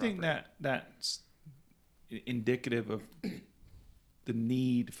destination. So do you think that's indicative of the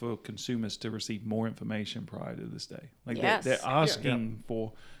need for consumers to receive more information prior to this day? Like Yes. they're asking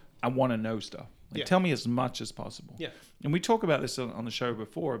for, I want to know stuff. Like Yeah. tell me as much as possible. Yeah. And we talk about this on the show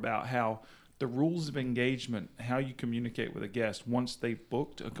before about how the rules of engagement, how you communicate with a guest once they've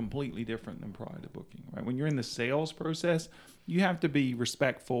booked, are completely different than prior to booking, right? When you're in the sales process, you have to be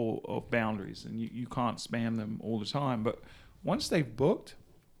respectful of boundaries and you can't spam them all the time. But once they've booked,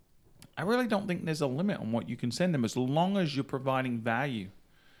 I really don't think there's a limit on what you can send them as long as you're providing value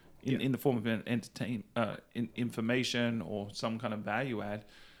in the form of information or some kind of value add.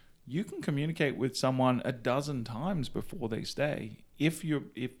 You can communicate with someone a dozen times before they stay if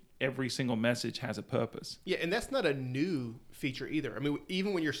every single message has a purpose. Yeah, and that's not a new feature either. I mean,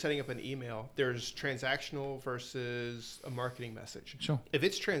 even when you're setting up an email, there's transactional versus a marketing message. Sure. If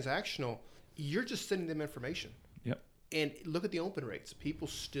it's transactional, you're just sending them information. Yep. And look at the open rates. People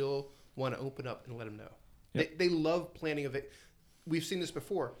still want to open up and let them know. Yep. They love planning a We've seen this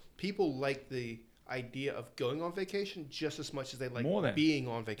before. People like the idea of going on vacation just as much as they like being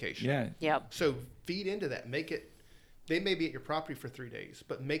on vacation. Yeah. Yep. So feed into that. Make it. They may be at your property for 3 days,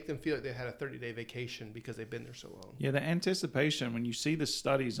 but make them feel like they had a 30-day vacation because they've been there so long. Yeah, the anticipation, when you see the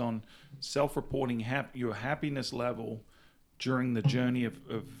studies on self-reporting your happiness level during the journey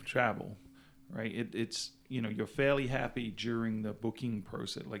of travel, right? It's you're fairly happy during the booking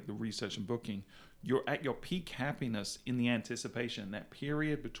process, like the research and booking. You're at your peak happiness in the anticipation. That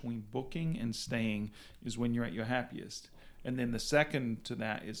period between booking and staying is when you're at your happiest. And then the second to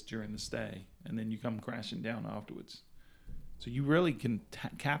that is during the stay. And then you come crashing down afterwards. So you really can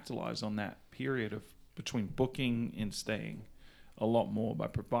capitalize on that period of between booking and staying a lot more by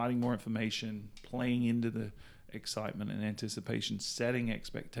providing more information, playing into the excitement and anticipation, setting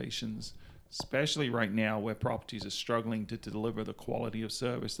expectations, especially right now where properties are struggling to deliver the quality of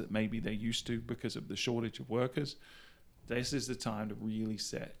service that maybe they used to because of the shortage of workers. This is the time to really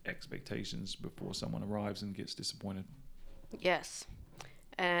set expectations before someone arrives and gets disappointed. Yes.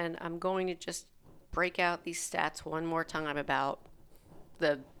 and I'm going to just break out these stats one more time about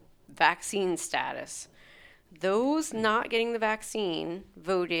the vaccine status. Those not getting the vaccine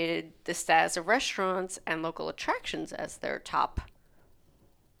voted the status of restaurants and local attractions as their top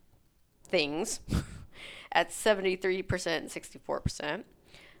things at 73% and 64%.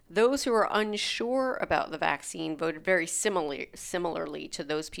 Those who are unsure about the vaccine voted very similarly to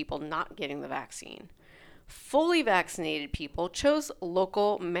those people not getting the vaccine. Fully vaccinated people chose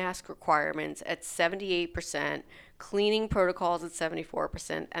local mask requirements at 78%, cleaning protocols at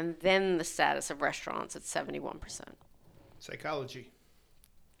 74%, and then the status of restaurants at 71%. Psychology.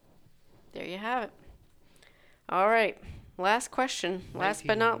 There you have it. All right. Last question. Last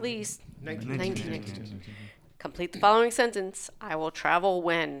but not least. 1992. Complete the following sentence. I will travel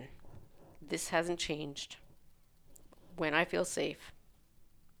when. This hasn't changed. When I feel safe.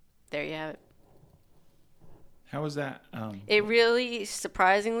 There you have it. How is that? It really,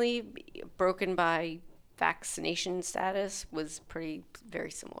 surprisingly, broken by vaccination status was very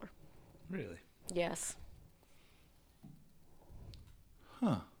similar. Really? Yes.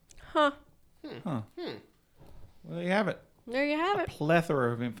 Huh. Huh. Well, there you have it. There you have A it.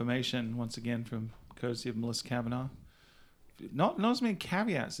 plethora of information, once again, from courtesy of Melissa Kavanaugh. Not as many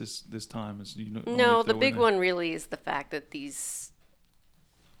caveats this time as you know. No, the big one really is the fact that these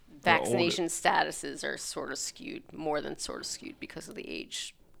vaccination statuses are sort of skewed, more than sort of skewed because of the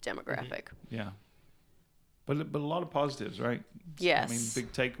age demographic. Yeah. But a lot of positives, right? Yes. I mean,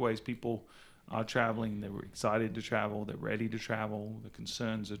 big takeaways. People are traveling. They were excited to travel. They're ready to travel. The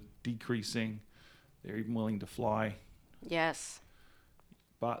concerns are decreasing. They're even willing to fly. Yes.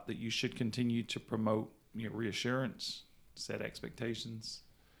 But that you should continue to promote reassurance, set expectations,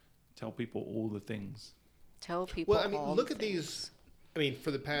 tell people all the things. Tell people. Well, I mean, all look the at things. these. I mean,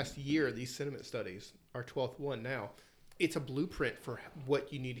 for the past year, these sentiment studies, our 12th one now, it's a blueprint for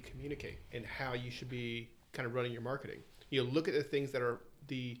what you need to communicate and how you should be kind of running your marketing. You look at the things that are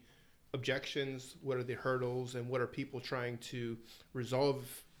the objections, what are the hurdles, and what are people trying to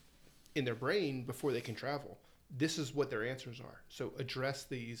resolve in their brain before they can travel. This is what their answers are. So address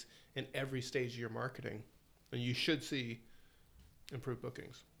these in every stage of your marketing, and you should see improved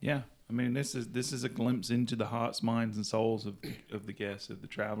bookings. Yeah, I mean, this is a glimpse into the hearts, minds, and souls of the guest, of the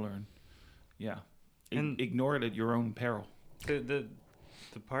traveler, and yeah, And ignore it at your own peril. The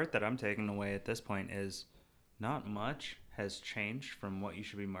part that I'm taking away at this point is not much has changed from what you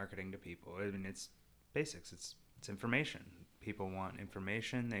should be marketing to people. I mean, it's basics. It's information. People want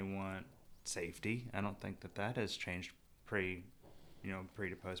information. They want safety. I don't think that has changed pre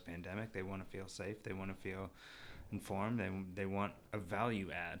to post pandemic. They want to feel safe. They want to feel informed. They want a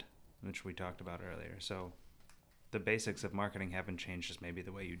value add, which we talked about earlier. So the basics of marketing haven't changed, just maybe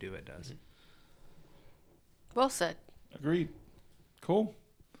the way you do it does. Mm-hmm. Well said. Agreed. Cool.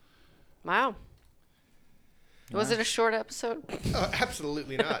 Wow. Was it a short episode?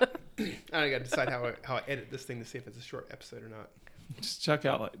 Absolutely not. I got to decide how I edit this thing to see if it's a short episode or not. Just check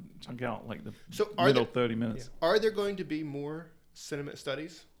out like the So middle 30 minutes. Yeah. Are there going to be more sentiment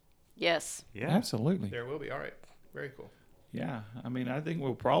studies? Yes. Yeah. Absolutely. There will be. All right. Very cool. Yeah, I mean, I think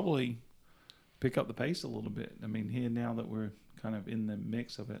we'll probably pick up the pace a little bit. I mean, here now that we're kind of in the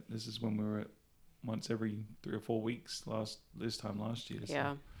mix of it, this is when we were at once every 3 or 4 weeks this time last year. So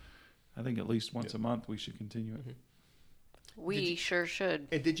Yeah. I think at least once a month we should continue it. We sure should.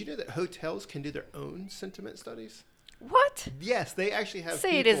 And did you know that hotels can do their own sentiment studies? What? Yes, they actually have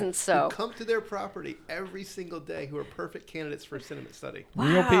Say it people isn't so. who come to their property every single day who are perfect candidates for a sentiment study.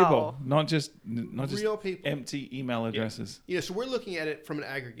 Real Wow. people, not just Real people. empty email addresses. So we're looking at it from an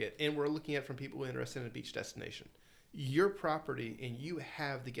aggregate, and we're looking at it from people interested in a beach destination. Your property, and you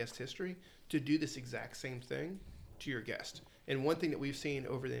have the guest history to do this exact same thing to your guest. And one thing that we've seen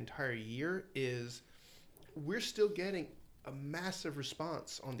over the entire year is we're still getting a massive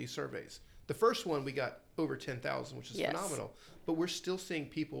response on these surveys. The first one, we got over 10,000, which is phenomenal. But we're still seeing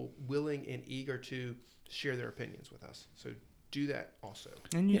people willing and eager to share their opinions with us. So do that also.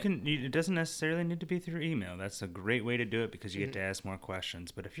 And it doesn't necessarily need to be through email. That's a great way to do it because you get to ask more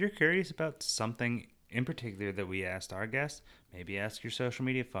questions. But if you're curious about something in particular that we asked our guests, maybe ask your social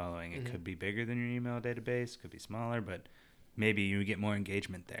media following. It could be bigger than your email database, could be smaller, but maybe you get more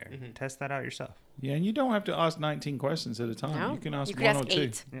engagement there. Test that out yourself. Yeah, and you don't have to ask 19 questions at a time. No. You can ask You could one ask or two.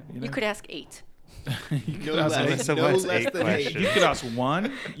 8. You You know? could ask 8. You could No ask less, so no what's less 8 than 8. questions? You could ask 1.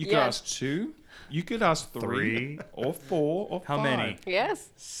 You could Yes. ask 2. You could ask 3 or 4 or 5. How many? Yes.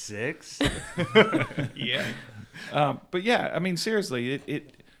 6? Yeah. But yeah, I mean, seriously,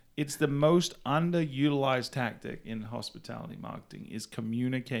 it's the most underutilized tactic in hospitality marketing is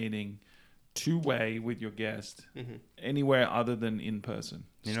communicating two-way with your guest Mm-hmm. anywhere other than in person.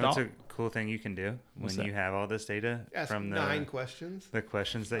 You know what's a cool thing you can do What's when that? you have all this data Ask from 9 questions. the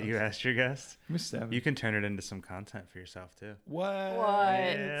questions that you asked your guests? Miss Seven. You can turn it into some content for yourself too. What?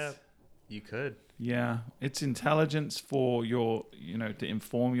 Yeah, you could. Yeah, it's intelligence for your, to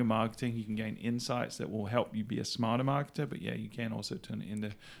inform your marketing. You can gain insights that will help you be a smarter marketer. But yeah, you can also turn it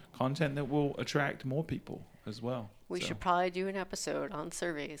into content that will attract more people as well. We So, should probably do an episode on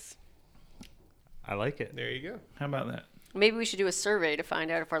surveys. I like it. There you go. How about that? Maybe we should do a survey to find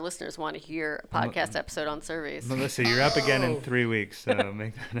out if our listeners want to hear a podcast episode on surveys. Melissa, you're up again in Oh. 3 weeks, so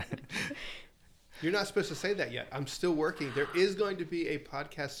make that. You're not supposed to say that yet. I'm still working. There is going to be a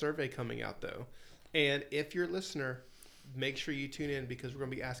podcast survey coming out, though. And if you're a listener, make sure you tune in because we're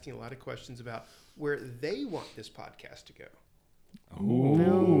going to be asking a lot of questions about where they want this podcast to go.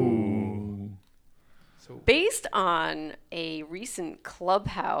 Ooh. So Based on a recent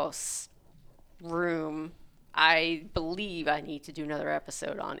Clubhouse room, I believe I need to do another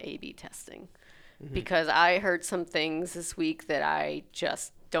episode on A/B testing because I heard some things this week that I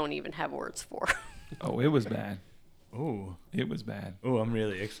just don't even have words for. Oh, it was bad. Ooh. It was bad. Oh, I'm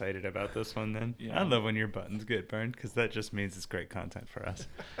really excited about this one then. Yeah. I love when your buttons get burned because that just means it's great content for us.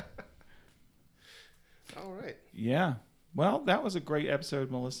 all right. Yeah. Well, that was a great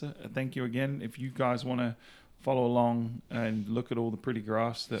episode, Melissa. Thank you again. If you guys want to follow along and look at all the pretty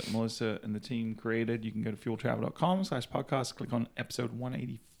graphs that Melissa and the team created, you can go to fueltravel.com/podcast, click on episode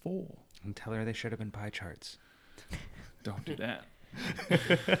 184. And tell her they should have been pie charts. Don't do that.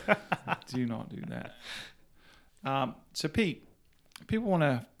 Do not do that. So, Pete, if people want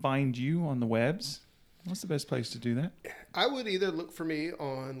to find you on the webs, what's the best place to do that? I would either look for me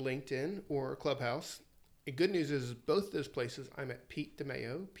on LinkedIn or Clubhouse. The good news is both those places I'm at Pete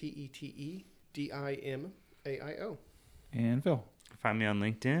DiMaio, PeteDimaio. And Phil, Find me on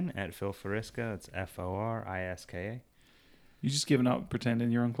LinkedIn at Phil Foriska. It's Foriska. you just giving up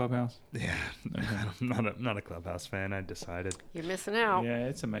pretending you're on Clubhouse? Yeah, I'm not a Clubhouse fan. I decided. You're missing out. Yeah,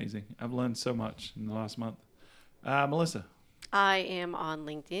 it's amazing. I've learned so much in the last month. Melissa. I am on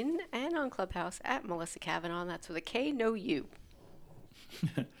LinkedIn and on Clubhouse at Melissa Cavanaugh. That's with a K, no U.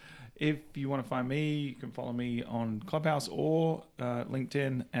 If you want to find me, you can follow me on Clubhouse or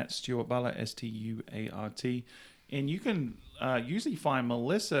LinkedIn at Stuart Ballard, Stuart. And you can usually find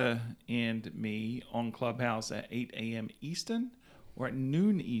Melissa and me on Clubhouse at 8 a.m. Eastern or at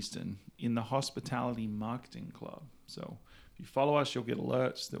noon Eastern in the Hospitality Marketing Club. So if you follow us, you'll get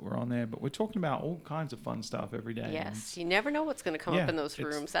alerts that we're on there. But we're talking about all kinds of fun stuff every day. Yes, you never know what's going to come up in those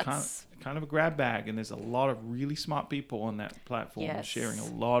rooms. That's kind of a grab bag, and there's a lot of really smart people on that platform Yes. sharing a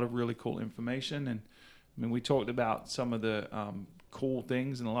lot of really cool information. And I mean, we talked about some of the cool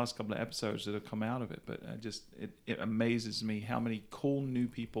things in the last couple of episodes that have come out of it, but it amazes me how many cool new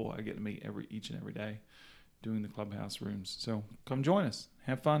people I get to meet each and every day doing the Clubhouse rooms. So come join us,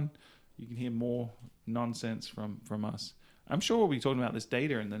 have fun. You can hear more nonsense from us. I'm sure we'll be talking about this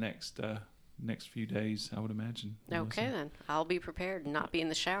data in the next few days, I would imagine. okay then. I'll be prepared and not be in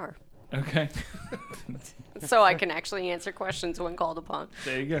the shower Okay. so I can actually answer questions when called upon.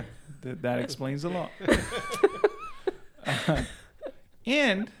 There you go. That explains a lot.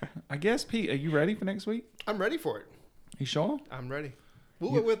 And I guess, Pete, are you ready for next week? I'm ready for it. You sure? I'm ready.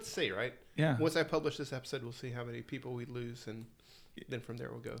 We'll see, right? Yeah. Once I publish this episode, we'll see how many people we lose, and then from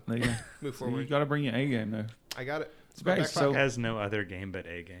there we'll go. There you go. Move So you forward. got to bring your A game, though. I got it. It's Okay, my back so- pocket. Has no other game but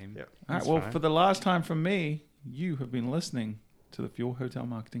a game. Yep. All right. That's Well, fine. for the last time from me, you have been listening to the Fuel Hotel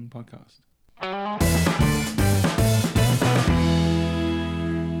Marketing Podcast.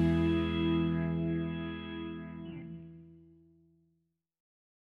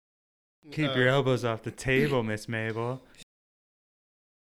 Keep your elbows off the table, Miss Mabel.